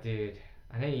 Dude,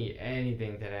 I didn't eat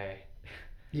anything today.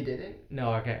 You didn't?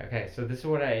 No, okay. So this is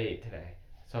what I ate today.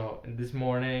 So this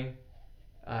morning,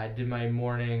 I did my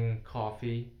morning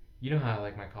coffee. You know how I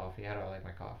like my coffee. How do I like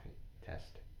my coffee?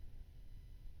 Test.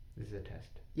 This is a test.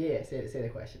 Yeah. Say the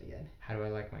question again. How do I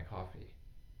like my coffee?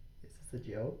 Is this a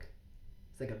joke?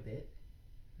 It's like a bit.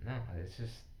 No, it's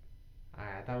just.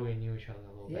 I thought we knew each other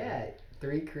a little bit. Yeah.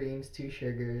 3 creams, 2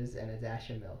 sugars, and a dash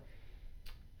of milk.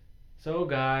 So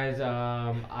guys,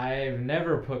 I've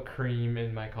never put cream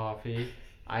in my coffee.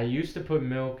 I used to put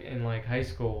milk in like high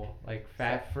school, like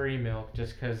fat-free milk,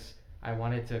 just because I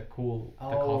wanted to cool the Oh,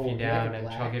 coffee you like down it and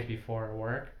black? chug it before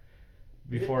work.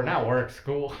 Is it Before not black? work,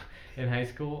 school. In high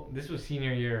school. This was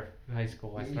senior year of high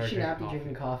school. I You started should not be coffee.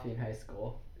 drinking coffee in high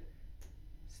school.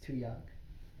 It's too young.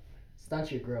 Stunts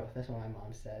your growth. That's what my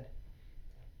mom said.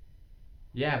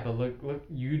 Yeah, but look,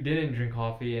 you didn't drink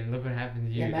coffee, and look what happened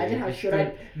to you. Yeah, imagine dude. how You're short still-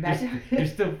 I'd imagine. You're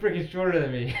still freaking shorter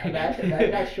than me. imagine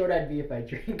how short I'd be if I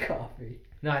drink coffee.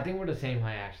 No, I think we're the same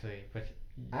height actually, but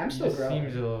I'm you still just growing.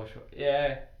 seems a little short.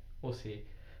 Yeah, we'll see.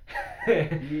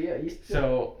 You still,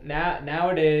 So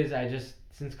nowadays,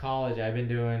 since college I've been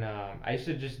doing. I used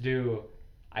to just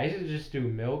do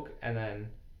milk and then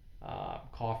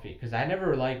coffee, because I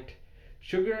never liked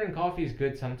sugar and coffee is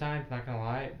good sometimes. Not gonna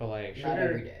lie, but like sugar not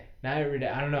every day. not every day.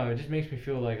 I don't know. It just makes me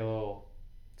feel like a little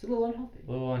It's a little unhealthy.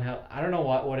 unhealthy. I don't know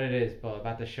what it is, but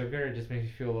about the sugar, it just makes me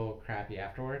feel a little crappy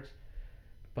afterwards.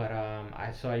 But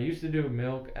I used to do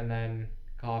milk and then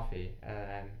coffee, and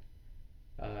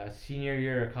then senior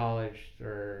year of college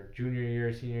or senior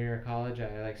year of college,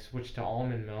 I like switched to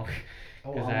almond milk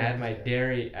because I had my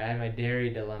dairy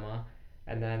dilemma,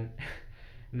 and then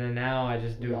now I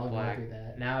just We do all go black. through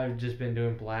that. Now I've just been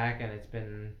doing black, and it's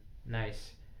been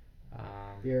nice.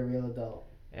 You're a real adult.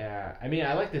 Yeah, I mean,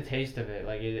 I like the taste of it.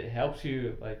 Like it helps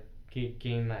you like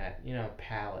gain that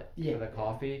palate Yeah. for the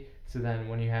coffee. So then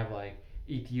when you have like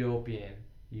Ethiopian,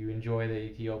 you enjoy the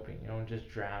Ethiopian. You don't just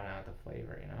drown out the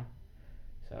flavor.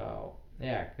 So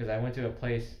yeah, because I went to a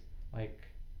place like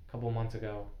a couple months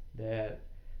ago that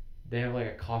they have like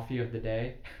a coffee of the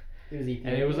day, It was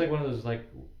Ethiopian. and it was like one of those like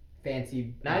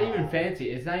fancy. not even fancy.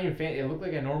 It's not even fancy. It looked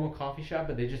like a normal coffee shop,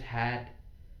 but they just had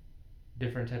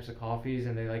different types of coffees,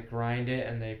 and they like grind it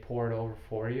and they pour it over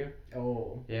for you.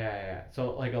 Oh, Yeah.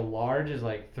 So like a large is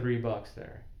like $3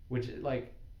 there, which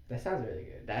like that sounds really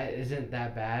good. that isn't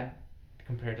that bad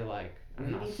compared to like I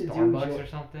don't We know, need to do Starbucks or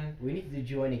something. We need to do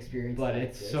joint experiences. But like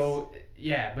it's this. so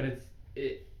yeah, but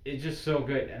it's just so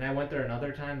good. And I went there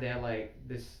another time. They had like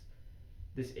this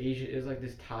Asian. It was like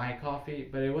this Thai coffee,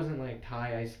 but it wasn't like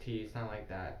Thai iced tea. It's not like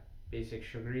that basic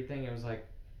sugary thing. It was like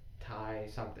Thai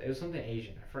something. It was something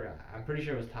Asian. I forgot. I'm pretty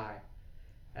sure it was Thai.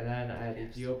 And then I had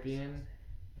Ethiopian.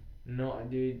 No,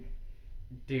 dude.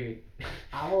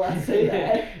 I'm allowed to say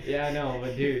that. Yeah, I know,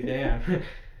 but dude, damn.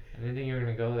 I didn't think you were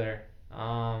gonna go there.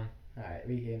 All right,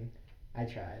 we can. I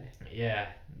tried. Yeah,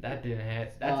 that didn't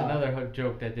hit. That's another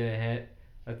joke that didn't hit.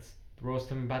 Let's roast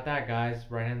him about that, guys.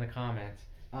 Write in the comments.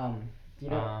 Do you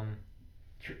know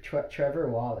Trevor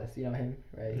Wallace? You know him,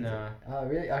 right? No. Oh,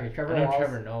 really? Okay, Trevor I know Wallace.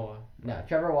 Trevor Noah. No,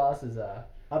 Trevor Wallace is a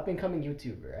up and coming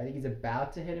YouTuber. I think he's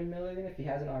about to hit $1 million if he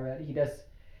hasn't already. He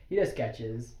does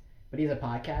sketches, but he has a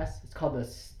podcast. It's called the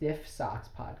Stiff Socks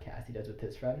Podcast. He does with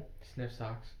his friend. Sniff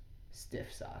socks.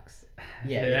 Stiff Socks.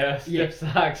 Yeah, Stiff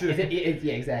socks. Yeah,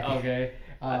 exactly. Okay.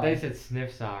 I thought you said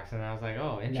sniff socks, and I was like,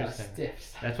 oh, No, interesting. Stiff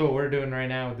Socks. That's what we're doing right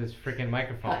now with this freaking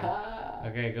microphone.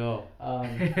 Okay, go.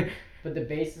 But the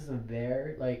basis of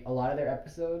their, like, a lot of their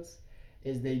episodes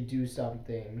is they do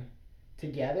something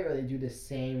together, or they do the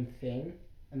same thing,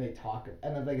 and they talk,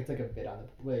 and then, like, it's like a bit on the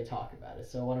where they talk about it.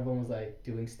 So one of them was like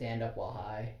doing stand up while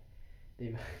high.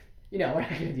 They, we're not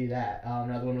gonna do that.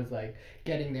 Another one was like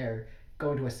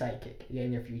going to a psychic,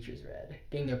 getting their futures read,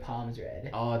 getting their palms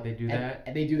read. Oh, they do that?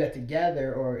 And they do that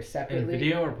together or In separately.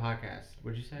 video or podcast?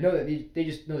 What'd you say? No, they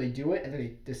just they do it and then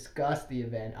they discuss the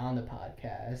event on the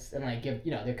podcast and like give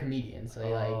they're comedians, so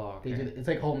they do it's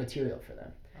like whole material for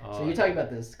them. So you're talking about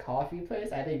this coffee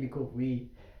place? I think it'd be cool if we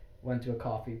went to a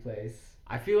coffee place.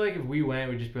 I feel like if we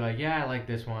went, we'd just be like, yeah, I like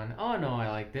this one. Oh no, I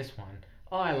like this one.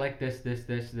 Oh, I like this.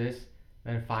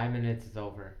 Then 5 minutes is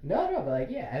over. No, but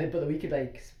like but we could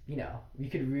like we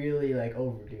could really like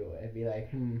overdo it and be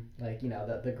like like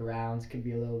the grounds could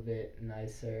be a little bit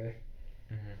nicer.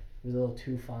 Mm-hmm. It was a little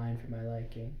too fine for my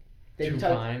liking. Too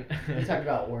fine. We talked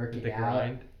about working the out.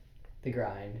 grind. The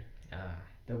grind. Ah.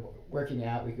 The working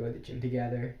out. We go to the gym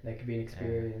together. That could be an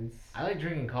experience. I like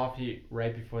drinking coffee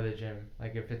right before the gym.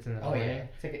 Like if it's in the morning. Yeah,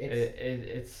 it's like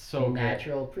it's so good.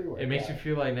 Natural pre-workout. It makes you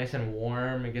feel like nice and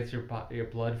warm. It gets your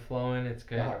blood flowing. It's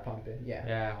good. The heart pumping. Yeah.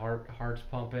 Yeah, heart's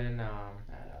pumping. I know.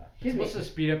 It's supposed to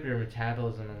speed up your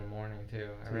metabolism in the morning too.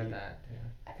 I read that too.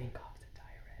 I think coffee's a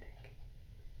diuretic.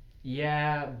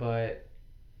 Yeah, but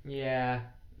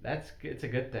it's a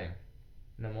good thing.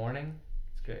 In the morning,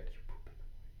 it's good.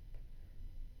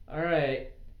 All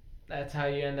right, that's how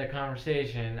you end the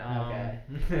conversation. Okay.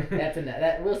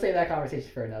 That we'll save that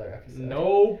conversation for another episode.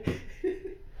 Nope.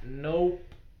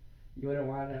 Nope. You wouldn't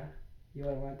want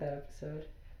that episode?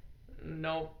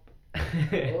 Nope.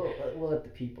 We'll let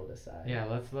the people decide. Yeah,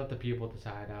 let's let the people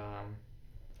decide.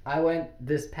 I went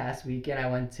this past weekend. I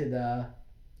went to the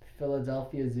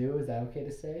Philadelphia Zoo. Is that okay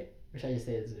to say? Or should I just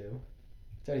say a zoo?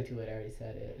 It's already too late. I already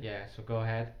said it. Yeah. So go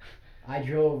ahead. I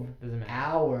drove Doesn't matter.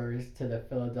 hours to the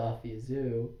Philadelphia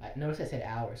Zoo. Notice I said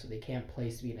hours, so they can't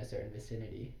place me in a certain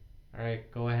vicinity. All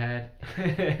right, go ahead.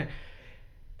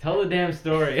 Tell the damn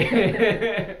story.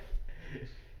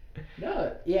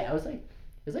 No, yeah, it was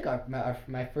like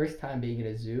my first time being at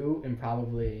a zoo, and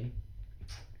probably.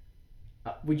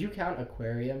 Would you count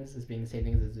aquariums as being the same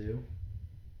thing as a zoo?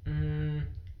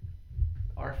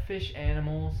 Are fish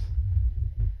animals?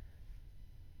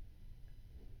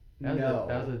 That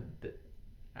was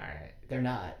all right. They're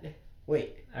not.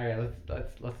 Wait. All right,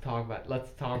 let's talk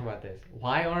about this.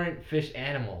 Why aren't fish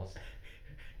animals?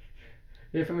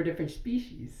 They're from a different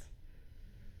species.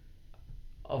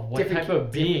 Of what type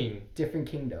of being? Different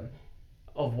kingdom.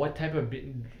 Of what type of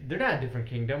being? They're not a different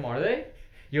kingdom, are they?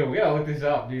 Yo, we gotta look this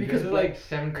up, dude. Because this is like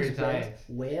 7th grade science.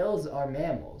 Whales are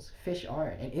mammals. Fish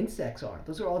aren't, and insects aren't.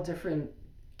 Those are all different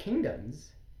kingdoms.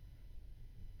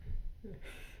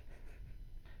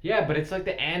 Yeah, but it's like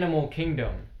the animal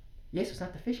kingdom. Yes, it's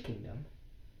not the fish kingdom.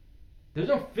 There's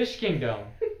no fish kingdom.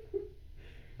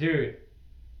 Dude.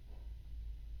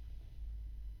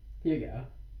 Here you go.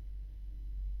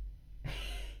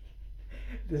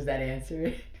 Does that answer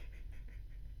it?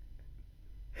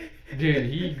 Dude,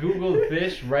 he googled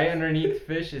fish. Right underneath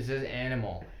fish, it says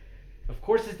animal. Of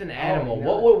course it's an animal.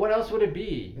 No. What else would it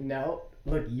be? No.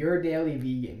 Look, Your Daily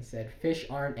Vegan said fish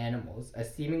aren't animals. A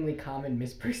seemingly common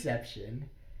misperception.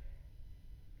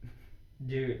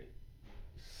 Dude.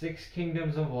 6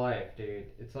 kingdoms of life, dude.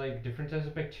 It's like different types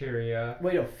of bacteria.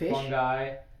 Wait, no, fish?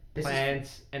 Fungi,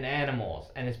 plants, and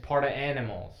animals. And it's part of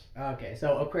animals. Okay,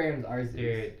 so aquariums are zoos.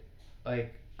 Dude,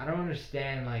 like, I don't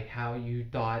understand, like, how you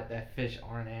thought that fish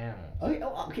aren't animals.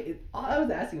 Okay. All I was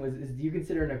asking was, do you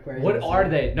consider an aquarium? What are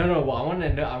they? No. Well, I want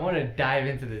to know. I want to dive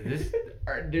into this.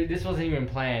 Dude, this wasn't even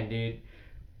planned, dude.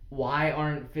 Why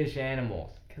aren't fish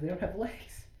animals? Because they don't have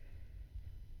legs.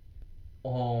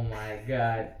 Oh my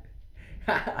god.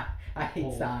 I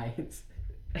hate science.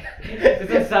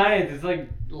 It's not science. It's like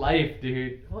life,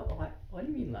 dude. What do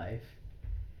you mean life?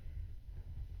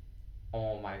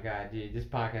 Oh my god, dude. This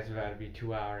podcast is about to be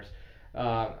 2 hours.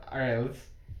 Alright,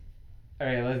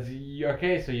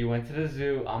 okay, so you went to the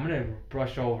zoo. I'm gonna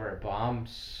brush over it, but I'm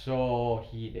so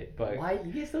heated. But why?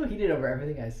 You get so heated over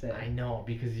everything I said. I know,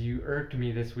 because you irked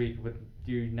me this week with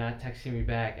you not texting me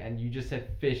back, and you just said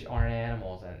fish aren't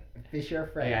animals, and fish are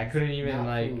friends. I couldn't even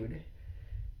not food.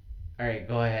 All right,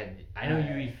 go ahead. I know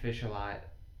you eat fish a lot.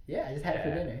 Yeah, I just had it for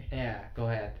dinner. Yeah, go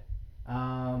ahead.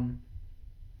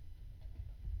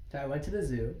 So I went to the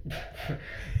zoo. Go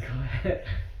ahead.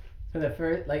 For the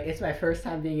first, like, it's my first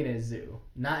time being in a zoo,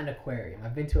 not an aquarium.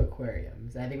 I've been to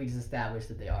aquariums, and I think we just established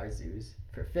that they are zoos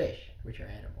for fish, which are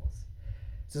animals.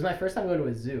 So it's my first time going to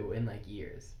a zoo in like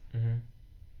years. Mm-hmm.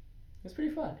 It's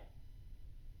pretty fun.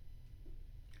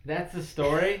 That's the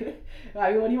story.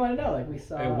 I mean, what do you want to know? Like, we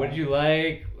saw. Wait, what'd you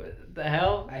like? What the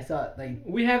hell? I saw like.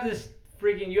 We have this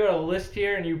freaking. You got a list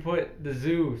here, and you put the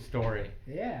zoo story.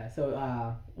 Yeah.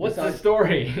 So What's we saw, the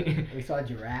story? We saw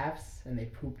giraffes, and they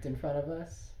pooped in front of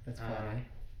us. That's funny. Uh,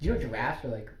 Do you know giraffes are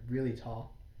like really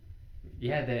tall?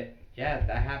 yeah, that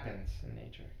happens in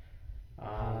nature.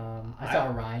 I saw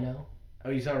a rhino. Oh,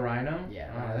 you saw a rhino?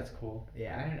 Yeah. Oh, that's cool.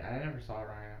 Yeah. I never saw a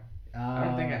rhino. I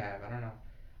don't think I have. I don't know.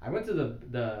 I went to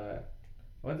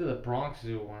the Bronx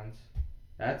Zoo once.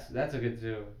 That's a good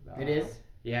zoo. It is.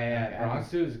 Yeah. Okay, Bronx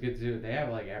Zoo is a good zoo. They have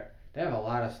a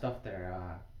lot of stuff there.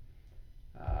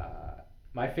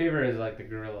 My favorite is like the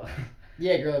gorilla.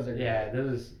 Yeah, gorillas are. Yeah,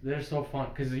 they're so fun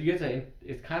because you get to.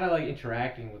 It's kind of like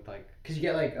interacting with like. Because you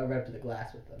get like a rep to the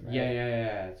glass with them. Right?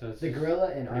 Yeah. So it's The just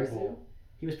gorilla in our pretty zoo, cool.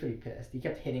 he was pretty pissed. He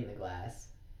kept hitting the glass.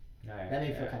 Yeah, That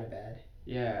made me feel kind of bad.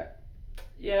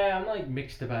 Yeah, I'm like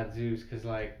mixed about zoos because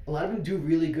like A lot of them do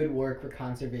really good work for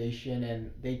conservation,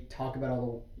 and they talk about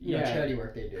all the charity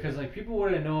work they do. because like people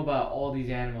wouldn't know about all these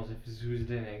animals if zoos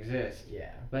didn't exist.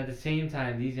 Yeah, But at the same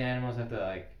time, these animals have to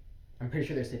like I'm pretty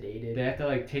sure they're sedated. they have to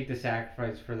like take the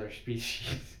sacrifice for their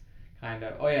species, kind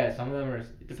of. Oh yeah, some of them are.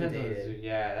 It depends on the Sedated. zoo.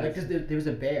 Yeah, Like, that's, cause there was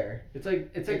a bear. it's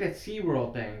like that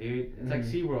SeaWorld thing, dude. It's like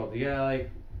SeaWorld. You gotta like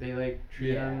they like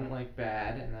treat Yeah. them like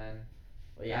bad, and then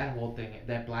Well, yeah, that whole thing,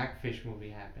 that Blackfish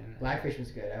movie happened. Blackfish was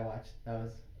good. I watched. That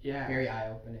was Yeah. very eye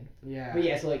opening. Yeah. But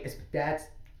yeah, so like that's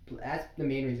the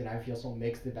main reason I feel so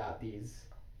mixed about these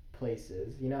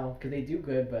places. You know, because they do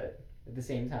good, but at the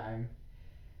same time,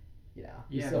 you know,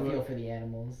 you Yeah, still but- feel for the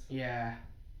animals. Yeah.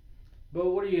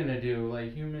 But what are you gonna do?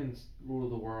 Like humans rule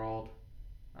the world.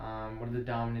 We're the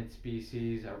dominant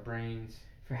species. Our brains.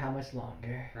 For how much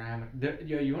longer?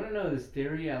 Yo, you want to know this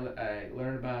theory I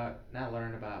learned about? Not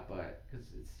learned about, but because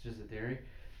it's just a theory.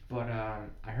 But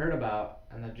I heard about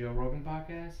on the Joe Rogan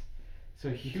podcast. So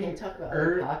You can't talk about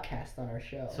er- other podcasts on our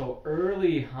show. So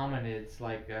early hominids,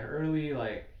 like early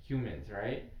like humans,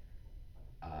 right?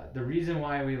 The reason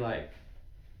why we like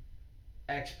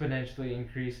exponentially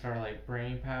increased our like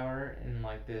brain power in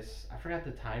like this, I forgot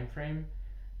the time frame,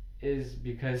 is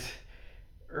because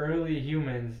early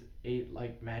humans ate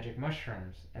like magic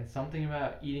mushrooms, and something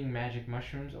about eating magic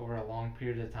mushrooms over a long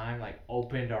period of time like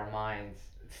opened our minds.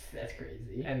 That's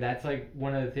crazy. And that's like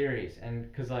one of the theories. And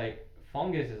because like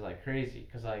fungus is like crazy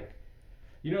because like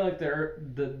you know like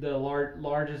the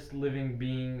largest living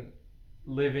being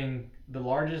the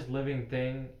largest living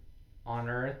thing on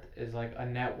earth is like a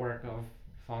network of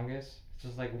fungus. It's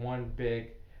just like one big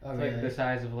Oh, it's really? like the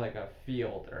size of like a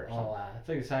field or something. Oh, wow. It's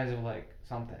like the size of like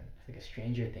something. It's like a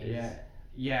Stranger Things.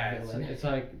 Yeah, it's, villain. it's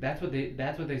like that's what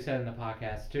they said in the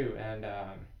podcast too, and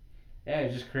yeah,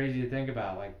 it's just crazy to think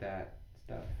about like that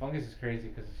stuff. Fungus is crazy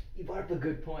because You brought up a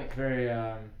good point.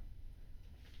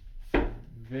 it's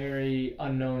very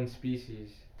unknown species.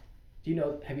 Do you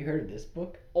know? Have you heard of this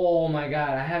book? Oh my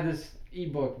god, I have this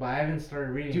ebook, but I haven't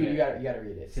started reading Dude, it. you gotta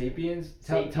read it. Sapiens?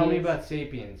 Tell me Sapiens. about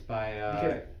Sapiens by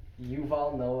Because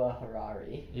Yuval Noah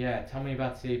Harari. yeah, tell me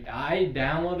about Sapiens. I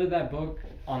downloaded that book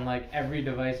on like every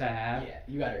device I have. Yeah,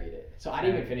 you gotta read it. So I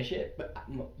didn't even finish it, but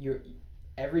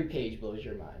every page blows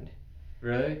your mind.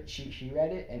 Really? She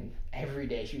read it, and every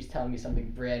day she was telling me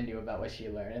something brand new about what she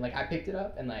learned, and like I picked it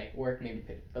up, and like work made me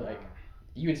pick, but like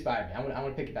you inspired me. I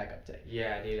want to pick it back up today.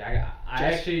 Yeah, dude. I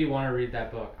actually want to read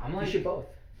that book. You should both.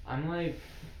 I'm like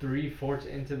 3/4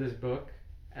 into this book,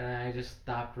 and I just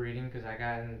stopped reading because I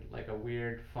got in like a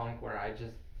weird funk where I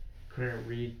just couldn't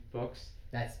read books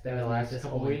That in the was last this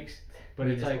couple whole weeks. But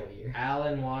me it's this like whole year.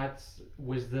 Alan Watts'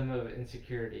 Wisdom of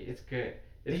Insecurity. It's good.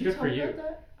 It's Did good you for tell me you. about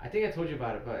that? I think I told you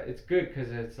about it, but it's good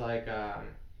because it's like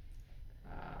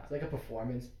It's like a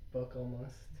performance book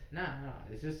almost. no,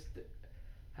 it's just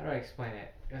how do I explain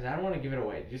it? Because I don't want to give it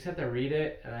away. You just have to read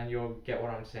it, and then you'll get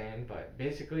what I'm saying. But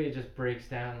basically, it just breaks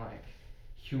down like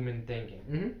human thinking.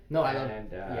 Mm-hmm. No, I love.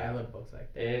 And, I love books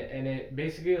like that. It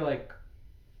basically like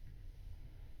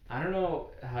I don't know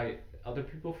how other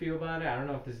people feel about it. I don't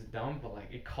know if this is dumb, but like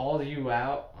it calls you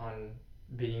out on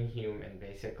being human,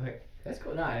 basically. That's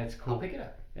cool. No, And it's cool. I'll pick it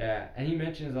up. Yeah, and he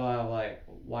mentions a lot of like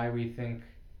why we think,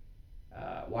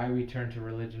 why we turn to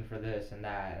religion for this and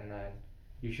that, and then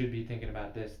you should be thinking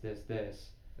about this.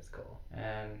 That's cool.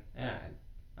 And yeah,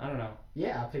 I don't know.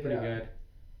 Yeah, I'll pick Pretty it up. good.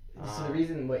 So the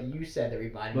reason what you said that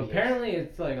reminded me. But apparently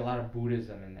it's like a lot of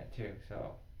Buddhism in that too.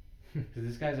 So, because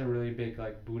this guy's a really big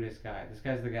like Buddhist guy. This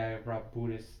guy's the guy who brought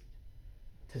Buddhist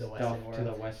To the stuff Western to the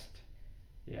world. West.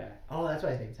 Yeah. Oh, that's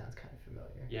why his name sounds kind of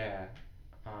familiar. Yeah.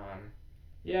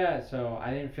 Yeah, so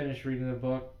I didn't finish reading the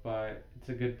book, but it's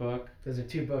a good book. Those are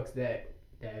two books that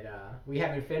we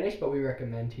haven't finished, but we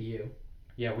recommend to you.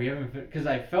 Yeah, we haven't because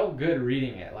I felt good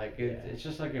reading it. Like Yeah. it's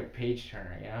just like a page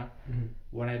turner, you know. Mhm.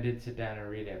 When I did sit down and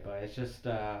read it, but it's just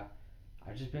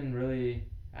I've just been really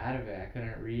out of it. I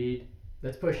couldn't read.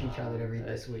 Let's push each other to read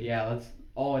this week. Yeah, let's.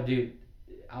 Oh, dude,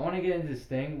 I want to get into this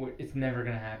thing. It's never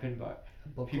gonna happen, but A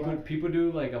book club? people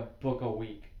do like a book a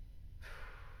week.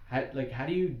 How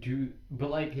do you do?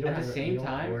 But like You don't at the have, same you don't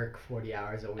time, work 40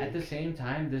 hours a week. at the same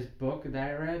time, this book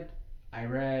that I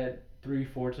read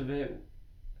 3/4 of it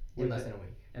in less than a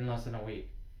week. in less than a week.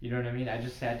 You know what I mean? I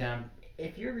just sat down.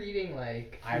 If you're reading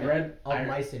like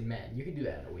Mice and Men, you could do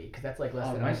that in a week because that's like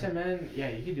less than Mice and Men. Yeah,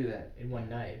 you could do that in one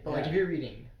night. But Yeah. like if you're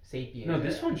reading Sapiens. No,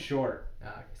 this one's short.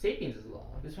 Sapiens is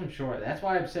long. This one's short. That's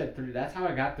why I've said three. That's how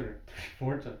I got through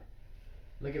 3/4 of it.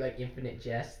 Look at like Infinite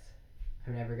Jest.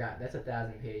 I've never got. That's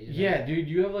 1,000 pages. Yeah, dude,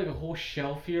 you have like a whole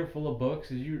shelf here full of books.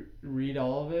 Did you read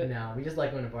all of it? No, we just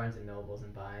like going to Barnes and Nobles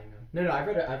and buying them. No, I've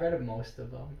read most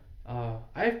of them.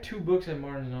 I have 2 books at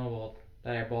Barnes and Noble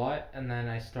that I bought and then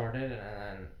I started and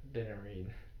then didn't read.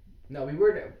 No, we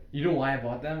were You know why I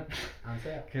bought them? on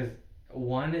sale. Because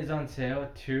 1 is on sale.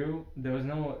 2, there was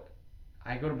no.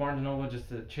 I go to Barnes and Noble just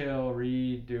to chill,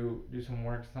 read, do some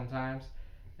work sometimes,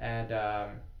 and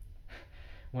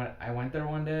when I went there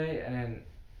one day and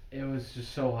it was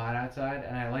just so hot outside,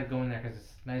 and I like going there because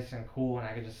it's nice and cool and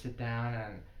I could just sit down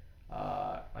and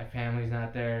my family's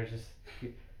not there. It's just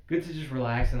good to just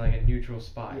relax in like a neutral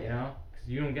spot, you know? Because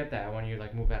you don't get that when you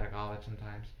like move out of college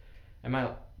sometimes. And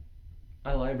my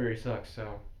library sucks,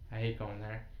 so I hate going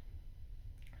there.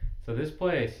 So this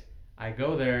place, I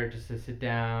go there just to sit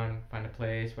down, find a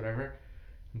place, whatever.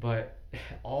 But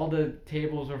all the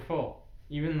tables are full.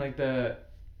 Even like the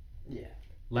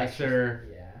lesser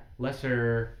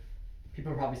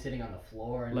People are probably sitting on the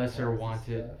floor. And lesser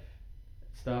wanted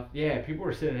stuff. Yeah, people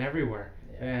are sitting everywhere,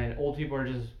 and old people are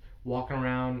just walking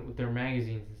around with their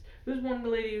magazines. There's one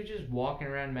lady who just walking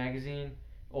around magazine,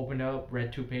 opened up,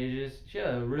 read 2 pages. She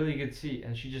had a really good seat,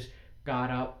 and she just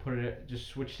got up, just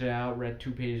switched it out, read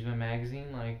 2 pages of a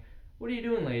magazine. Like, what are you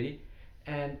doing, lady?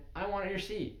 And I wanted your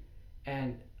seat,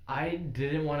 and I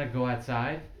didn't want to go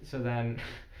outside, so then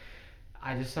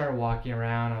I just started walking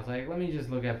around. I was like, let me just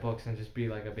look at books and just be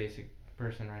like a basic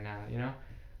person right now, you know?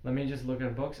 Let me just look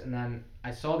at books, and then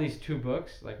I saw these 2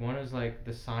 books. Like, one is like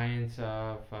the science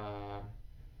of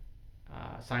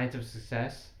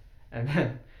success, and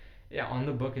then on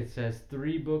the book it says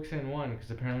 3 books in one,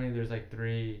 because apparently there's like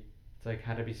 3. It's like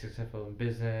how to be successful in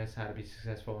business, how to be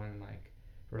successful in like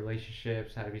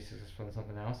relationships, how to be successful in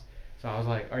something else. So I was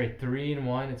like, all right, 3 in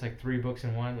 1. It's like 3 books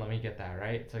in one. Let me get that,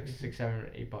 right? It's like $6,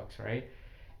 $7, $8, right?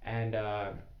 And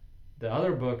the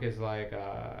other book is like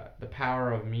The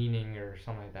Power of Meaning or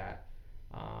something like that,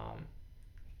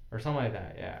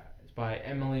 Yeah, it's by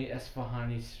Emily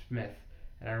Esfahani Smith,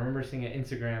 and I remember seeing an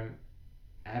Instagram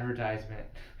advertisement.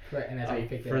 Right, and that's how you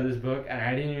picked it for up. this book, and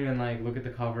I didn't even like look at the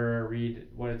cover, read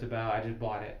what it's about. I just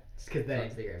bought it. Because the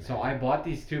Instagram. So I bought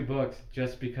these 2 books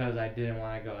just because I didn't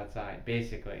want to go outside,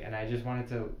 basically, and I just wanted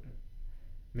to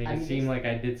make it seem like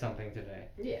I did something today.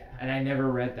 Yeah. And I never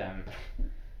read them.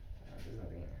 There's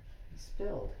nothing in there.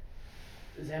 Spilled.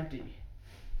 It's empty.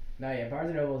 No, yeah,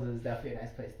 Barnes and Nobles is definitely a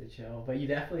nice place to chill, but you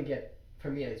definitely get, for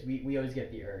me at least, we always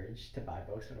get the urge to buy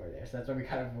books when we're there, so that's why we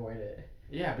kind of avoid it.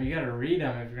 Yeah, but you gotta read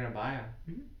them if you're gonna buy them.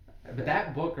 Mm-hmm. But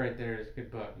that book right there is a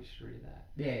good book. You should read that.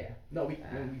 Yeah. No, we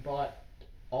bought.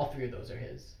 All 3 of those are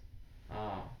his.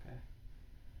 Oh,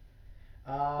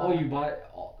 okay. You bought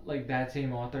like that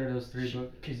same author, those 3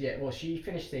 books? Because she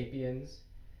finished Sapiens.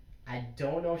 I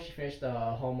don't know if she finished the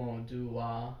Homo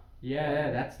Deus.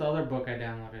 Yeah, that's the other book I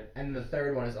downloaded. And the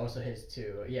 3rd one is also his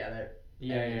too. Yeah,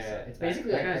 It's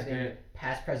basically that like guy's good.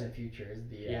 Past, present, future is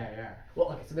the. Yeah.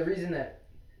 Well, okay. So the reason that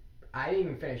I didn't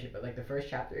even finish it, but like the first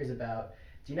chapter is about.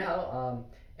 Do you know how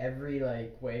every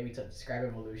like way we describe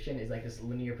evolution is like this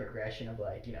linear progression of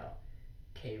like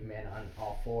caveman on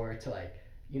all 4 to like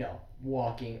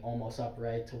walking almost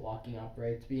upright to walking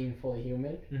upright to being fully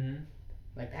human. Mm-hmm.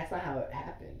 Like that's not how it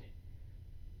happened.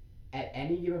 At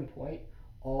any given point,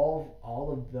 all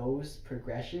of those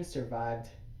progressions survived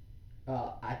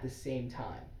at the same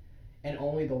time, and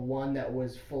only the one that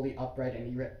was fully upright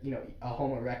and a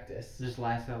Homo erectus just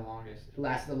lasted the longest.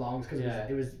 Lasted the longest because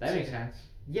it was. That makes sense.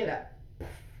 Yeah,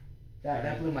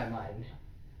 that blew my mind.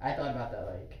 I thought about that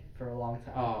like for a long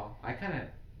time. Oh, I kind of.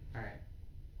 All right.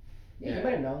 Yeah, you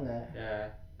might have known that. Yeah,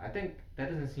 I think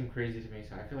that doesn't seem crazy to me,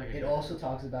 so I feel like it also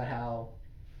talks about how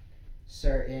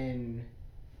certain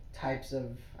types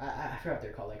of I forgot what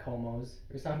they're called, like homos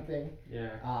or something, Yeah.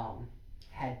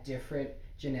 had different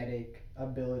genetic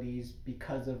abilities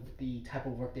because of the type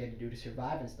of work they had to do to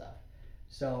survive and stuff.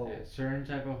 So Yeah, certain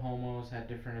type of homos had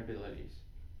different abilities.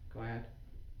 Go ahead.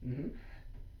 hmm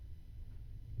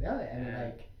yeah, and Yeah.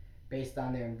 like based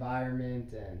on their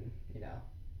environment and yeah,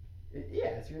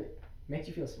 it's really makes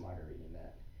you feel smarter reading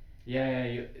that. Yeah,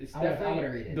 it's I wanna definitely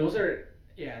read it. those are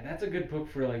that's a good book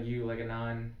for like you, like a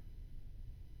non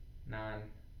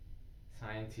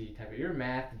sciencey type of. You're a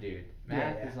math dude.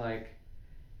 Math Yeah. is like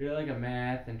you're like a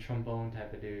math and trombone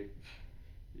type of dude.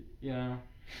 You know.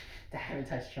 I haven't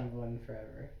touched trombone in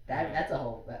forever. Yeah. That's a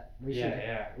whole that we should.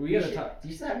 Yeah. We We gotta should. talk. Do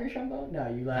you still have your trombone? No,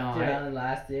 you left No, it I- on the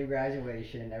last day of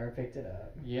graduation and never picked it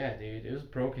up. Yeah, dude, it was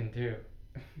broken too.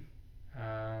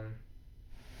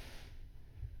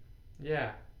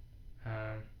 Yeah.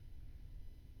 I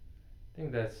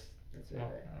think that's That's it.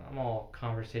 well, I'm all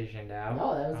conversationed out.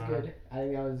 No, that was good. I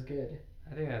think that was good.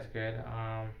 I think that's good.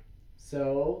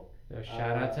 So So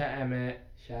shout out to Emmett.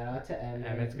 shout out to Emmett.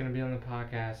 Emmett's gonna be on the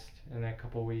podcast in a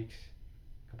couple weeks,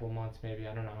 couple months maybe.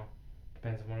 I don't know.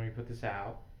 Depends on when we put this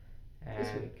out. And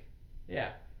This week.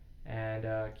 Yeah, and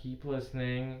keep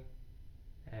listening.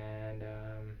 And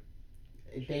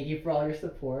Thank you for all your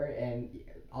support and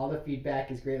all the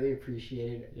feedback is greatly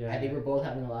appreciated. Yeah. I think we're both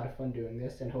having a lot of fun doing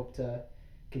this and hope to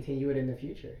continue it in the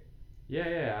future.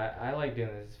 yeah, I like doing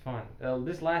this. It's fun.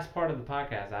 This last part of the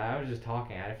podcast, I was just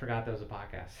talking. I forgot there was a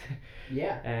podcast.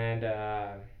 Yeah. And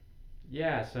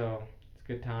yeah, so it's a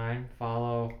good time.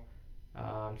 Follow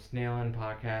Snailin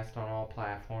Podcast on all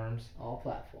platforms. All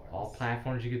platforms. All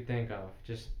platforms you could think of.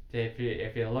 Just if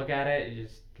you look at it, you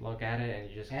just look at it and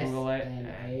you just Google it.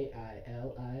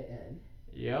 SNAILIN.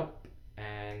 Yep.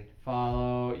 And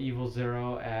follow Evil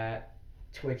Zero at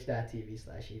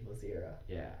Twitch.tv/Evil0.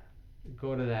 yeah.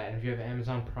 Go to that, and if you have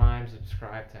Amazon Prime,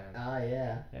 subscribe to him. Oh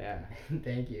yeah. Yeah.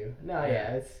 Thank you. No, Yeah.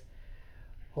 yeah, it's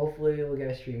hopefully we'll get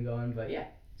a stream going, but yeah,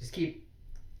 just keep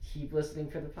listening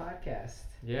for the podcast.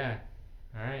 Yeah.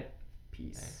 All right.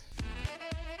 Peace. Thanks.